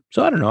 So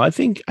I don't know. I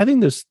think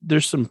there's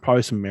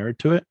probably some merit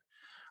to it.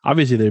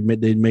 Obviously,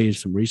 they made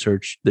some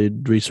research. They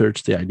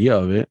researched the idea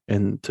of it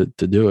and to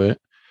do it.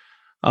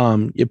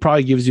 It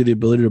probably gives you the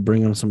ability to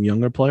bring in some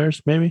younger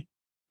players, maybe.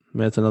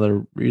 That's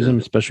another reason,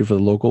 especially for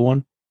the local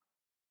one.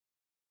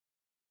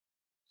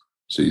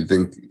 So you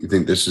think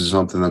this is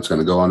something that's going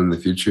to go on in the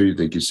future? You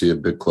think you see a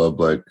big club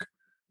like,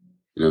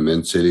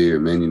 Man City or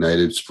Man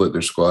United splitting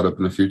their squad up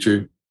in the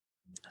future?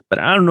 But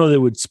I don't know they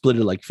would split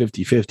it like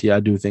 50-50. I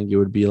do think it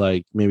would be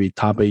like maybe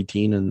top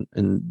 18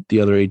 and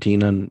the other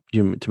 18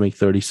 to make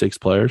 36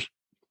 players.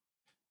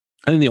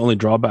 I think the only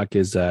drawback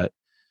is that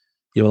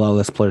you have a lot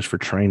less players for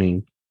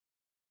training,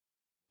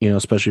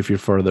 especially if you're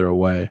further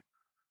away.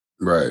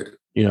 Right.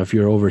 If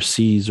you're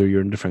overseas or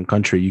you're in a different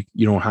country,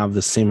 you don't have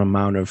the same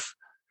amount of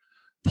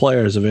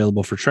players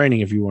available for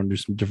training if you want to do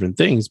some different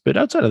things. But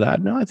outside of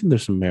that, no, I think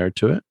there's some merit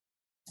to it.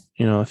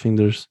 I think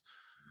there's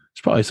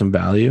probably some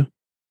value.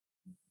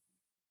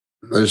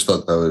 I just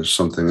thought that was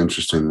something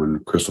interesting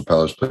when Crystal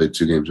Palace played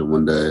 2 games in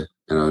one day,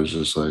 and I was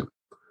just like,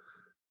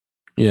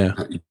 yeah.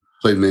 I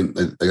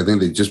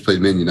think they just played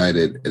Man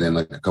United, and then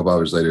like a couple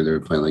hours later they were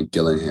playing like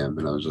Gillingham,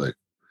 and I was like,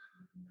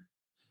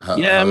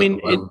 probably.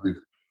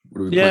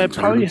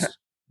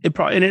 It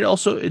probably, and it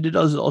also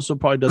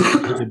probably does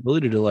have the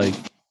ability to like,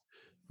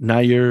 now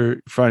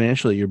you're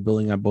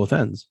building at both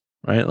ends,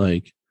 right?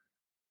 Like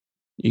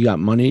you get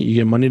money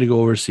to go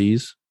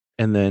overseas,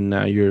 and then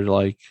now you're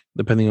like,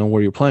 depending on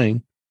where you're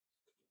playing,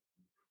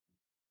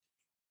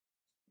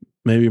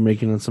 maybe you're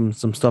making some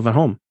stuff at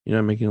home,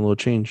 making a little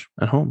change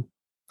at home.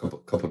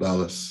 Couple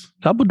dollars.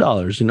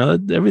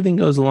 Everything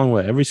goes a long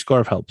way. Every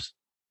scarf helps.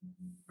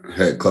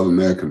 Hey, Club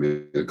America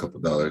made a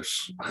couple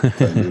dollars.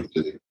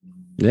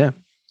 Yeah.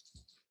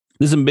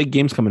 There's some big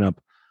games coming up.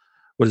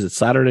 What is it,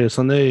 Saturday or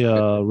Sunday?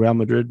 Real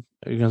Madrid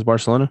against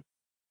Barcelona?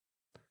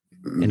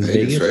 In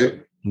Vegas,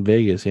 right? In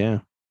Vegas, yeah.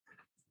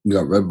 You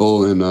got Red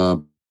Bull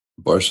and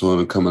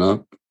Barcelona coming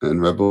up,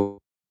 and Red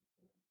Bull.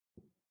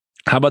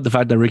 How about the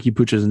fact that Ricky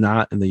Puig is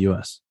not in the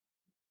U.S.?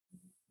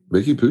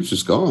 Ricky Puig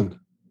is gone.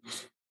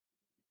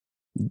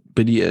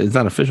 But it's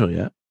not official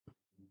yet.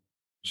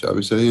 Shall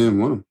we say he didn't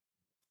want him?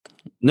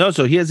 No,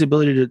 so he has the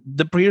ability to.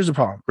 Here's the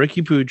problem.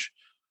 Ricky Puig,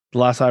 the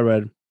last I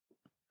read,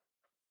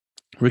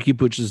 Ricky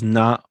Puig does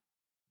not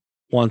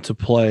want to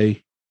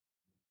play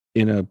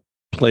in a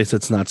place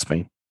that's not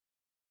Spain.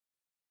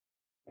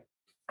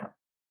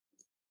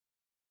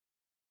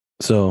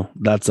 So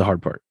that's the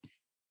hard part.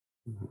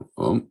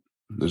 Well,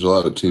 there's a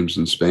lot of teams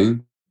in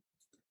Spain.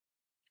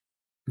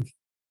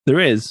 There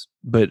is,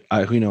 but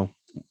I don't know.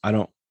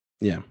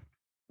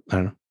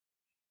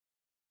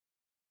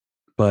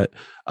 But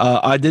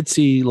I did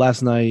see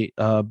last night,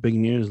 big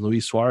news,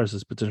 Luis Suarez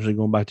is potentially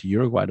going back to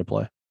Uruguay to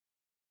play.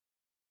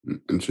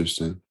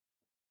 Interesting.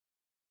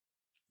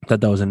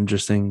 Thought that was an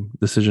interesting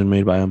decision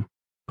made by him.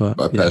 But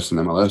bypassing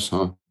MLS,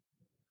 huh?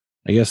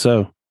 I guess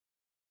so.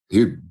 He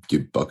would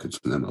give buckets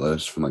in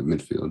MLS from like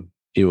midfield.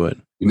 He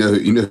would.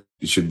 You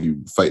should be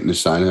fighting to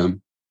sign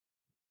him.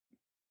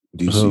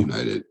 DC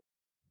United.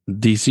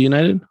 DC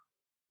United?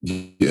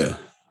 Yeah.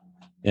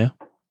 Yeah.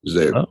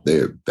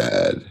 They're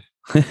bad.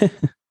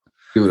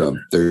 Give it up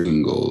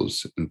 13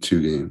 goals in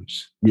 2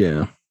 games.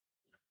 Yeah.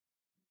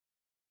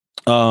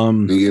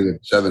 He gave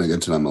it 7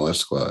 against an MLS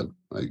squad.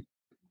 Like,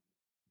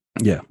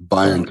 yeah.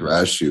 Bayern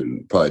thrashed you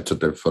and probably took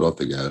their foot off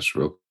the gas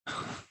real.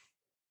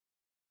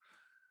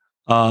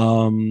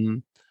 All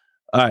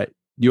right.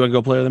 Do you want to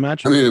go player of the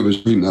match? I mean, it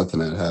was 3-0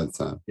 at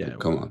halftime. Yeah.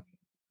 Come on.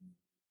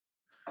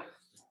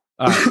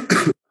 All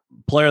right.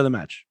 Player of the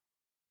match.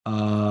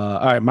 All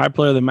right. My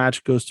player of the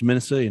match goes to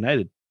Minnesota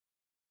United.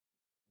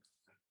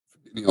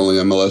 The only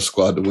MLS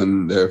squad to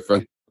win their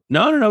front.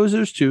 No.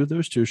 There's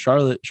two.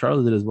 Charlotte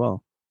did as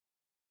well.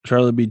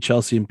 Charlotte beat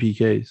Chelsea in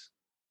PKs.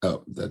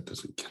 Oh, that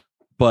doesn't count.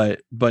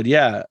 but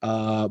yeah,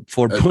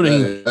 for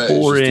putting that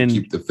four is just in to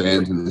keep the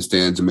fans in the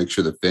stands and make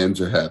sure the fans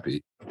are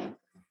happy.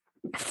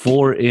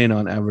 4 in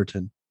on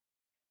Everton.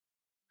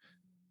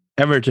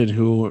 Everton,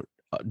 who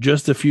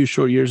just a few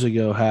short years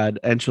ago had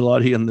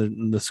Ancelotti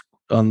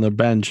on the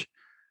bench,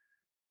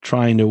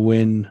 trying to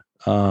win,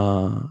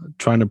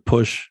 trying to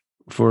push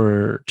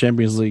for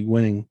Champions League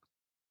winning,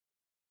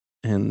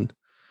 and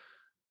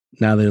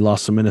now they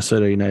lost to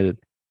Minnesota United.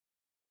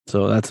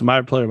 So that's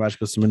my player match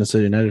goes to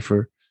Minnesota United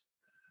for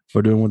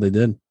doing what they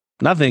did.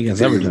 Nothing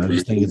against Everton. I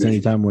just think it's any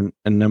time when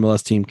an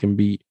MLS team can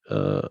beat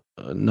a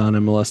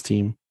non-MLS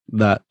team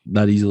that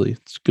easily.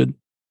 It's good.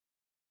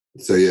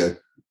 So yeah,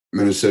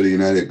 Minnesota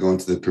United going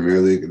to the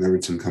Premier League and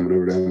Everton coming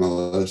over to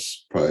MLS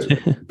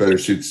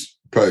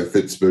probably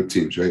fits both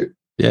teams, right?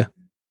 Yeah.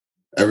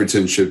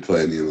 Everton should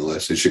play in the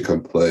MLS. They should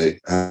come play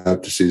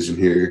half the season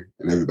here,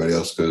 and everybody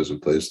else goes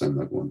and plays them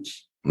at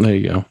once. There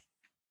you go.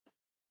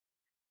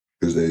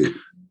 Because they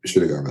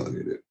should have got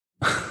relegated.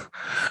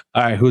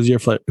 All right, who's your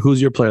player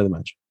of the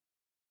match?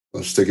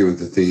 Well, sticking with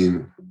the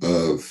theme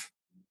of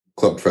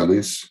club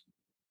friendlies,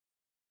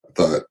 I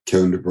thought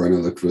Kevin De Bruyne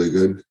looked really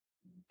good.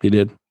 He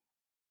did.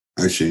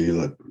 Actually, he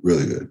looked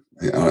really good.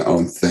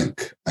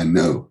 I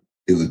know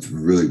he looked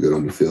really good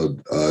on the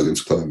field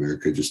against Copa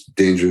America. Just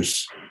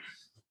dangerous.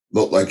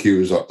 Looked like he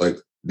was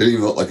didn't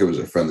even look like it was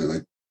a friendly.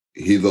 Like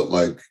he looked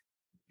like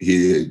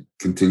he had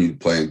continued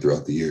playing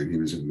throughout the year and he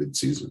was in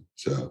mid-season.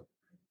 So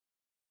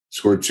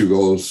scored 2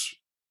 goals.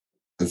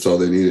 That's all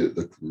they needed. It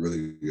looked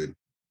really good.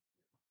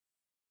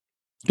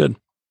 Good.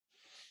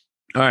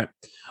 All right.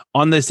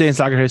 On this day in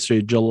soccer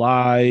history,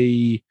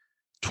 July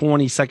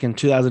 22nd,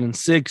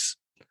 2006,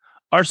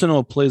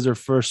 Arsenal plays their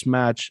first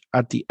match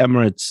at the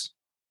Emirates.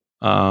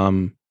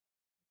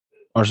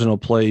 Arsenal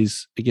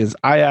plays against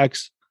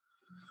Ajax,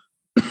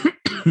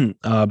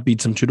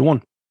 beats them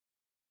 2-1.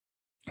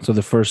 So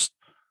the first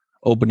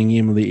opening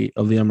game of the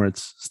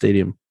Emirates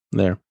Stadium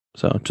there.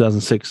 So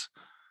 2006,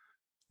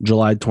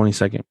 July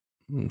 22nd.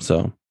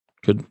 So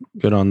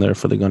good on there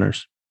for the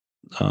Gunners.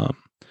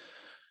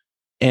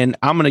 And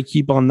I'm going to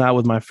keep on that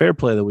with my fair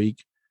play of the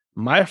week.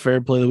 My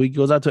fair play of the week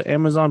goes out to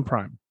Amazon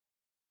Prime.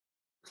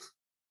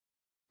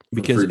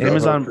 Because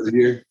Amazon for the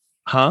year?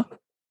 Huh?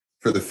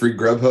 For the free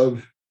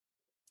Grubhub?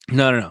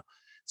 No.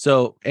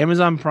 So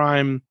Amazon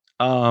Prime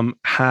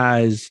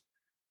has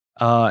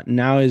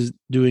now is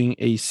doing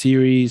a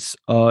series.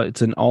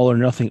 It's an all or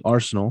nothing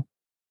Arsenal.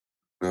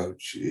 Oh,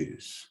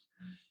 jeez.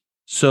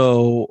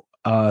 So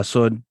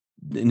an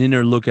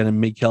inner look at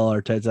Mikel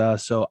Arteta.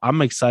 So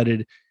I'm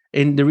excited.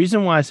 And the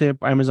reason why I say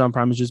Amazon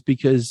Prime is just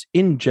because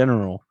in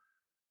general,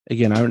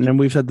 again, and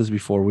we've said this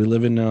before, we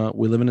live in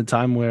a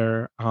time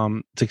where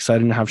it's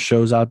exciting to have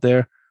shows out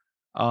there.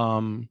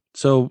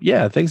 So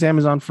yeah, thanks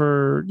Amazon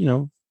for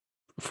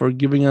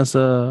giving us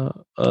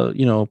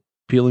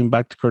peeling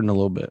back the curtain a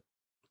little bit.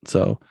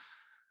 So,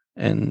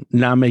 and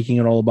not making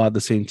it all about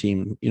the same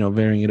team,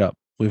 varying it up.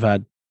 We've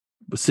had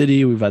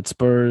City, we've had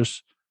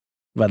Spurs,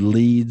 we've had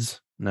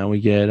Leeds. Now we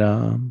get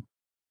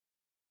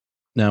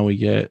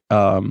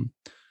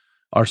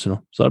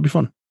Arsenal. So that'll be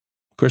fun.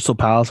 Crystal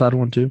Palace had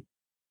one too.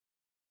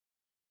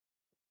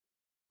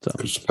 So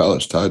Crystal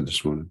Palace tied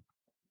this morning.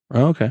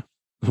 Oh, okay.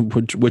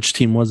 Which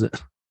team was it?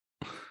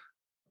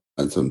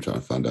 That's what I'm trying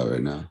to find out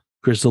right now.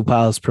 Crystal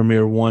Palace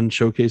Premier 1,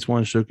 Showcase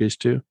 1, Showcase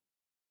 2.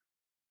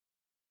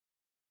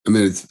 I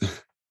mean, it's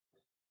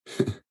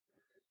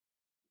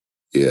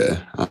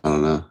yeah, I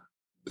don't know.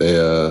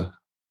 They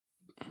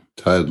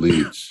tied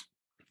Leeds.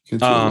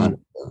 All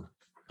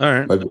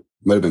right.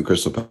 Might have been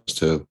Crystal Palace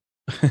too.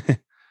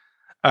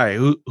 All right,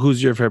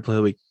 who's your fair play of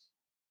the week?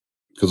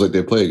 Because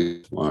they play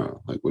again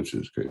tomorrow, which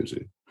is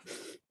crazy.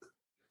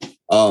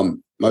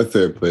 My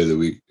fair play of the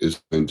week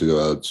is going to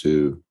go out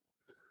to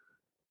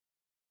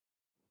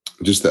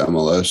just the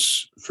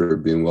MLS for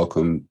being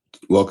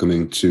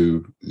welcoming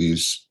to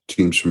these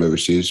teams from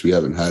overseas. We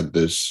haven't had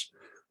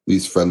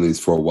these friendlies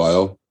for a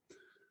while.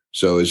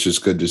 So it's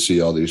just good to see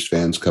all these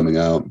fans coming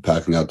out,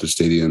 packing out the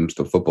stadiums,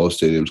 the football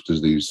stadiums,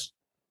 because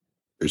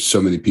there's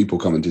so many people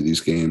coming to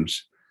these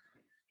games.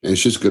 And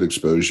it's just good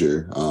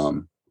exposure.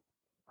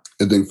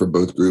 I think for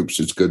both groups,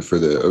 it's good for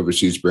the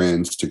overseas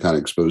brands to kind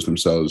of expose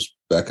themselves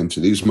back into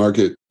these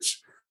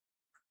markets.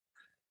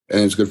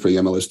 And it's good for the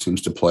MLS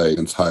teams to play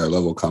against higher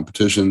level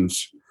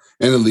competitions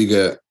and the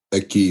Liga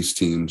Ekis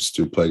teams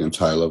to play against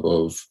higher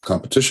level of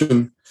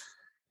competition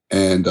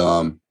and,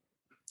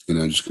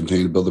 just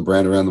continue to build the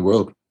brand around the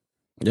world.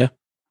 Yeah,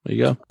 there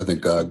you go. I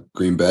think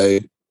Green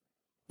Bay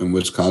and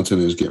Wisconsin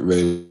is getting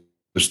ready to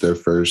host their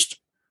first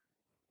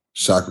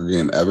soccer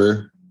game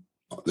ever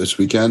this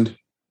weekend.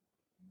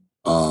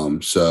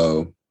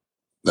 So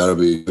that'll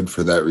be good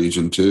for that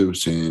region too,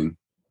 seeing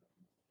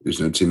there's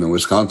no team in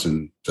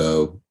Wisconsin.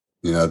 So,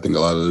 I think a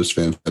lot of those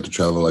fans have to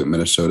travel like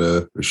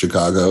Minnesota or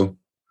Chicago.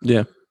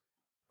 Yeah.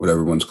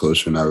 Whatever one's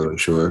closer, not really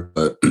sure.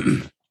 But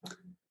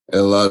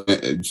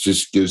it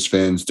just gives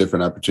fans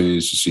different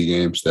opportunities to see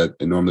games that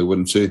they normally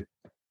wouldn't see.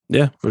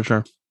 Yeah, for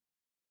sure.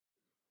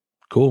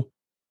 Cool.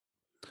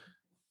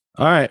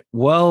 All right.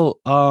 Well,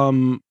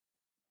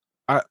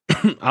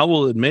 I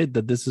will admit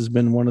that this has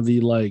been one of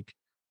the like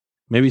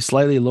maybe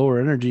slightly lower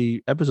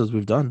energy episodes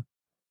we've done.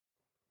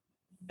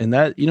 And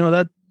that,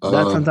 that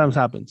sometimes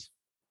happens.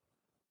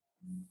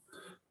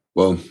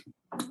 Well,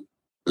 I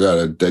got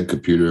a dead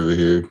computer over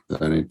here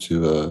that I need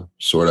to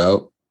sort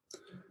out.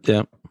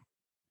 Yeah.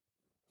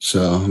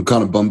 So I'm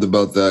kind of bummed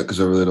about that because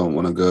I really don't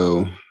want to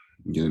go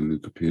get a new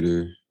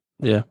computer.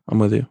 Yeah, I'm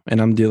with you.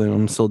 And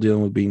I'm still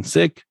dealing with being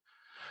sick.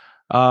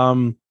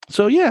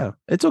 So yeah,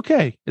 it's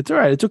okay. It's all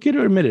right. It's okay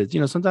to admit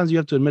it. Sometimes you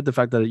have to admit the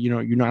fact that,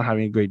 you're not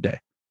having a great day.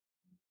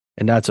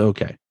 And that's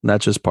okay.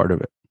 That's just part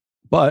of it.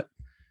 But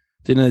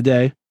at the end of the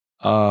day,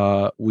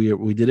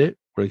 we did it.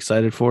 We're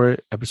excited for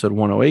it. Episode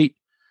 108.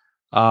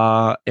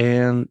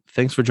 And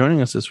thanks for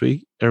joining us this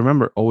week. And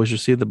remember, always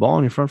receive the ball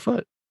on your front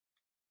foot.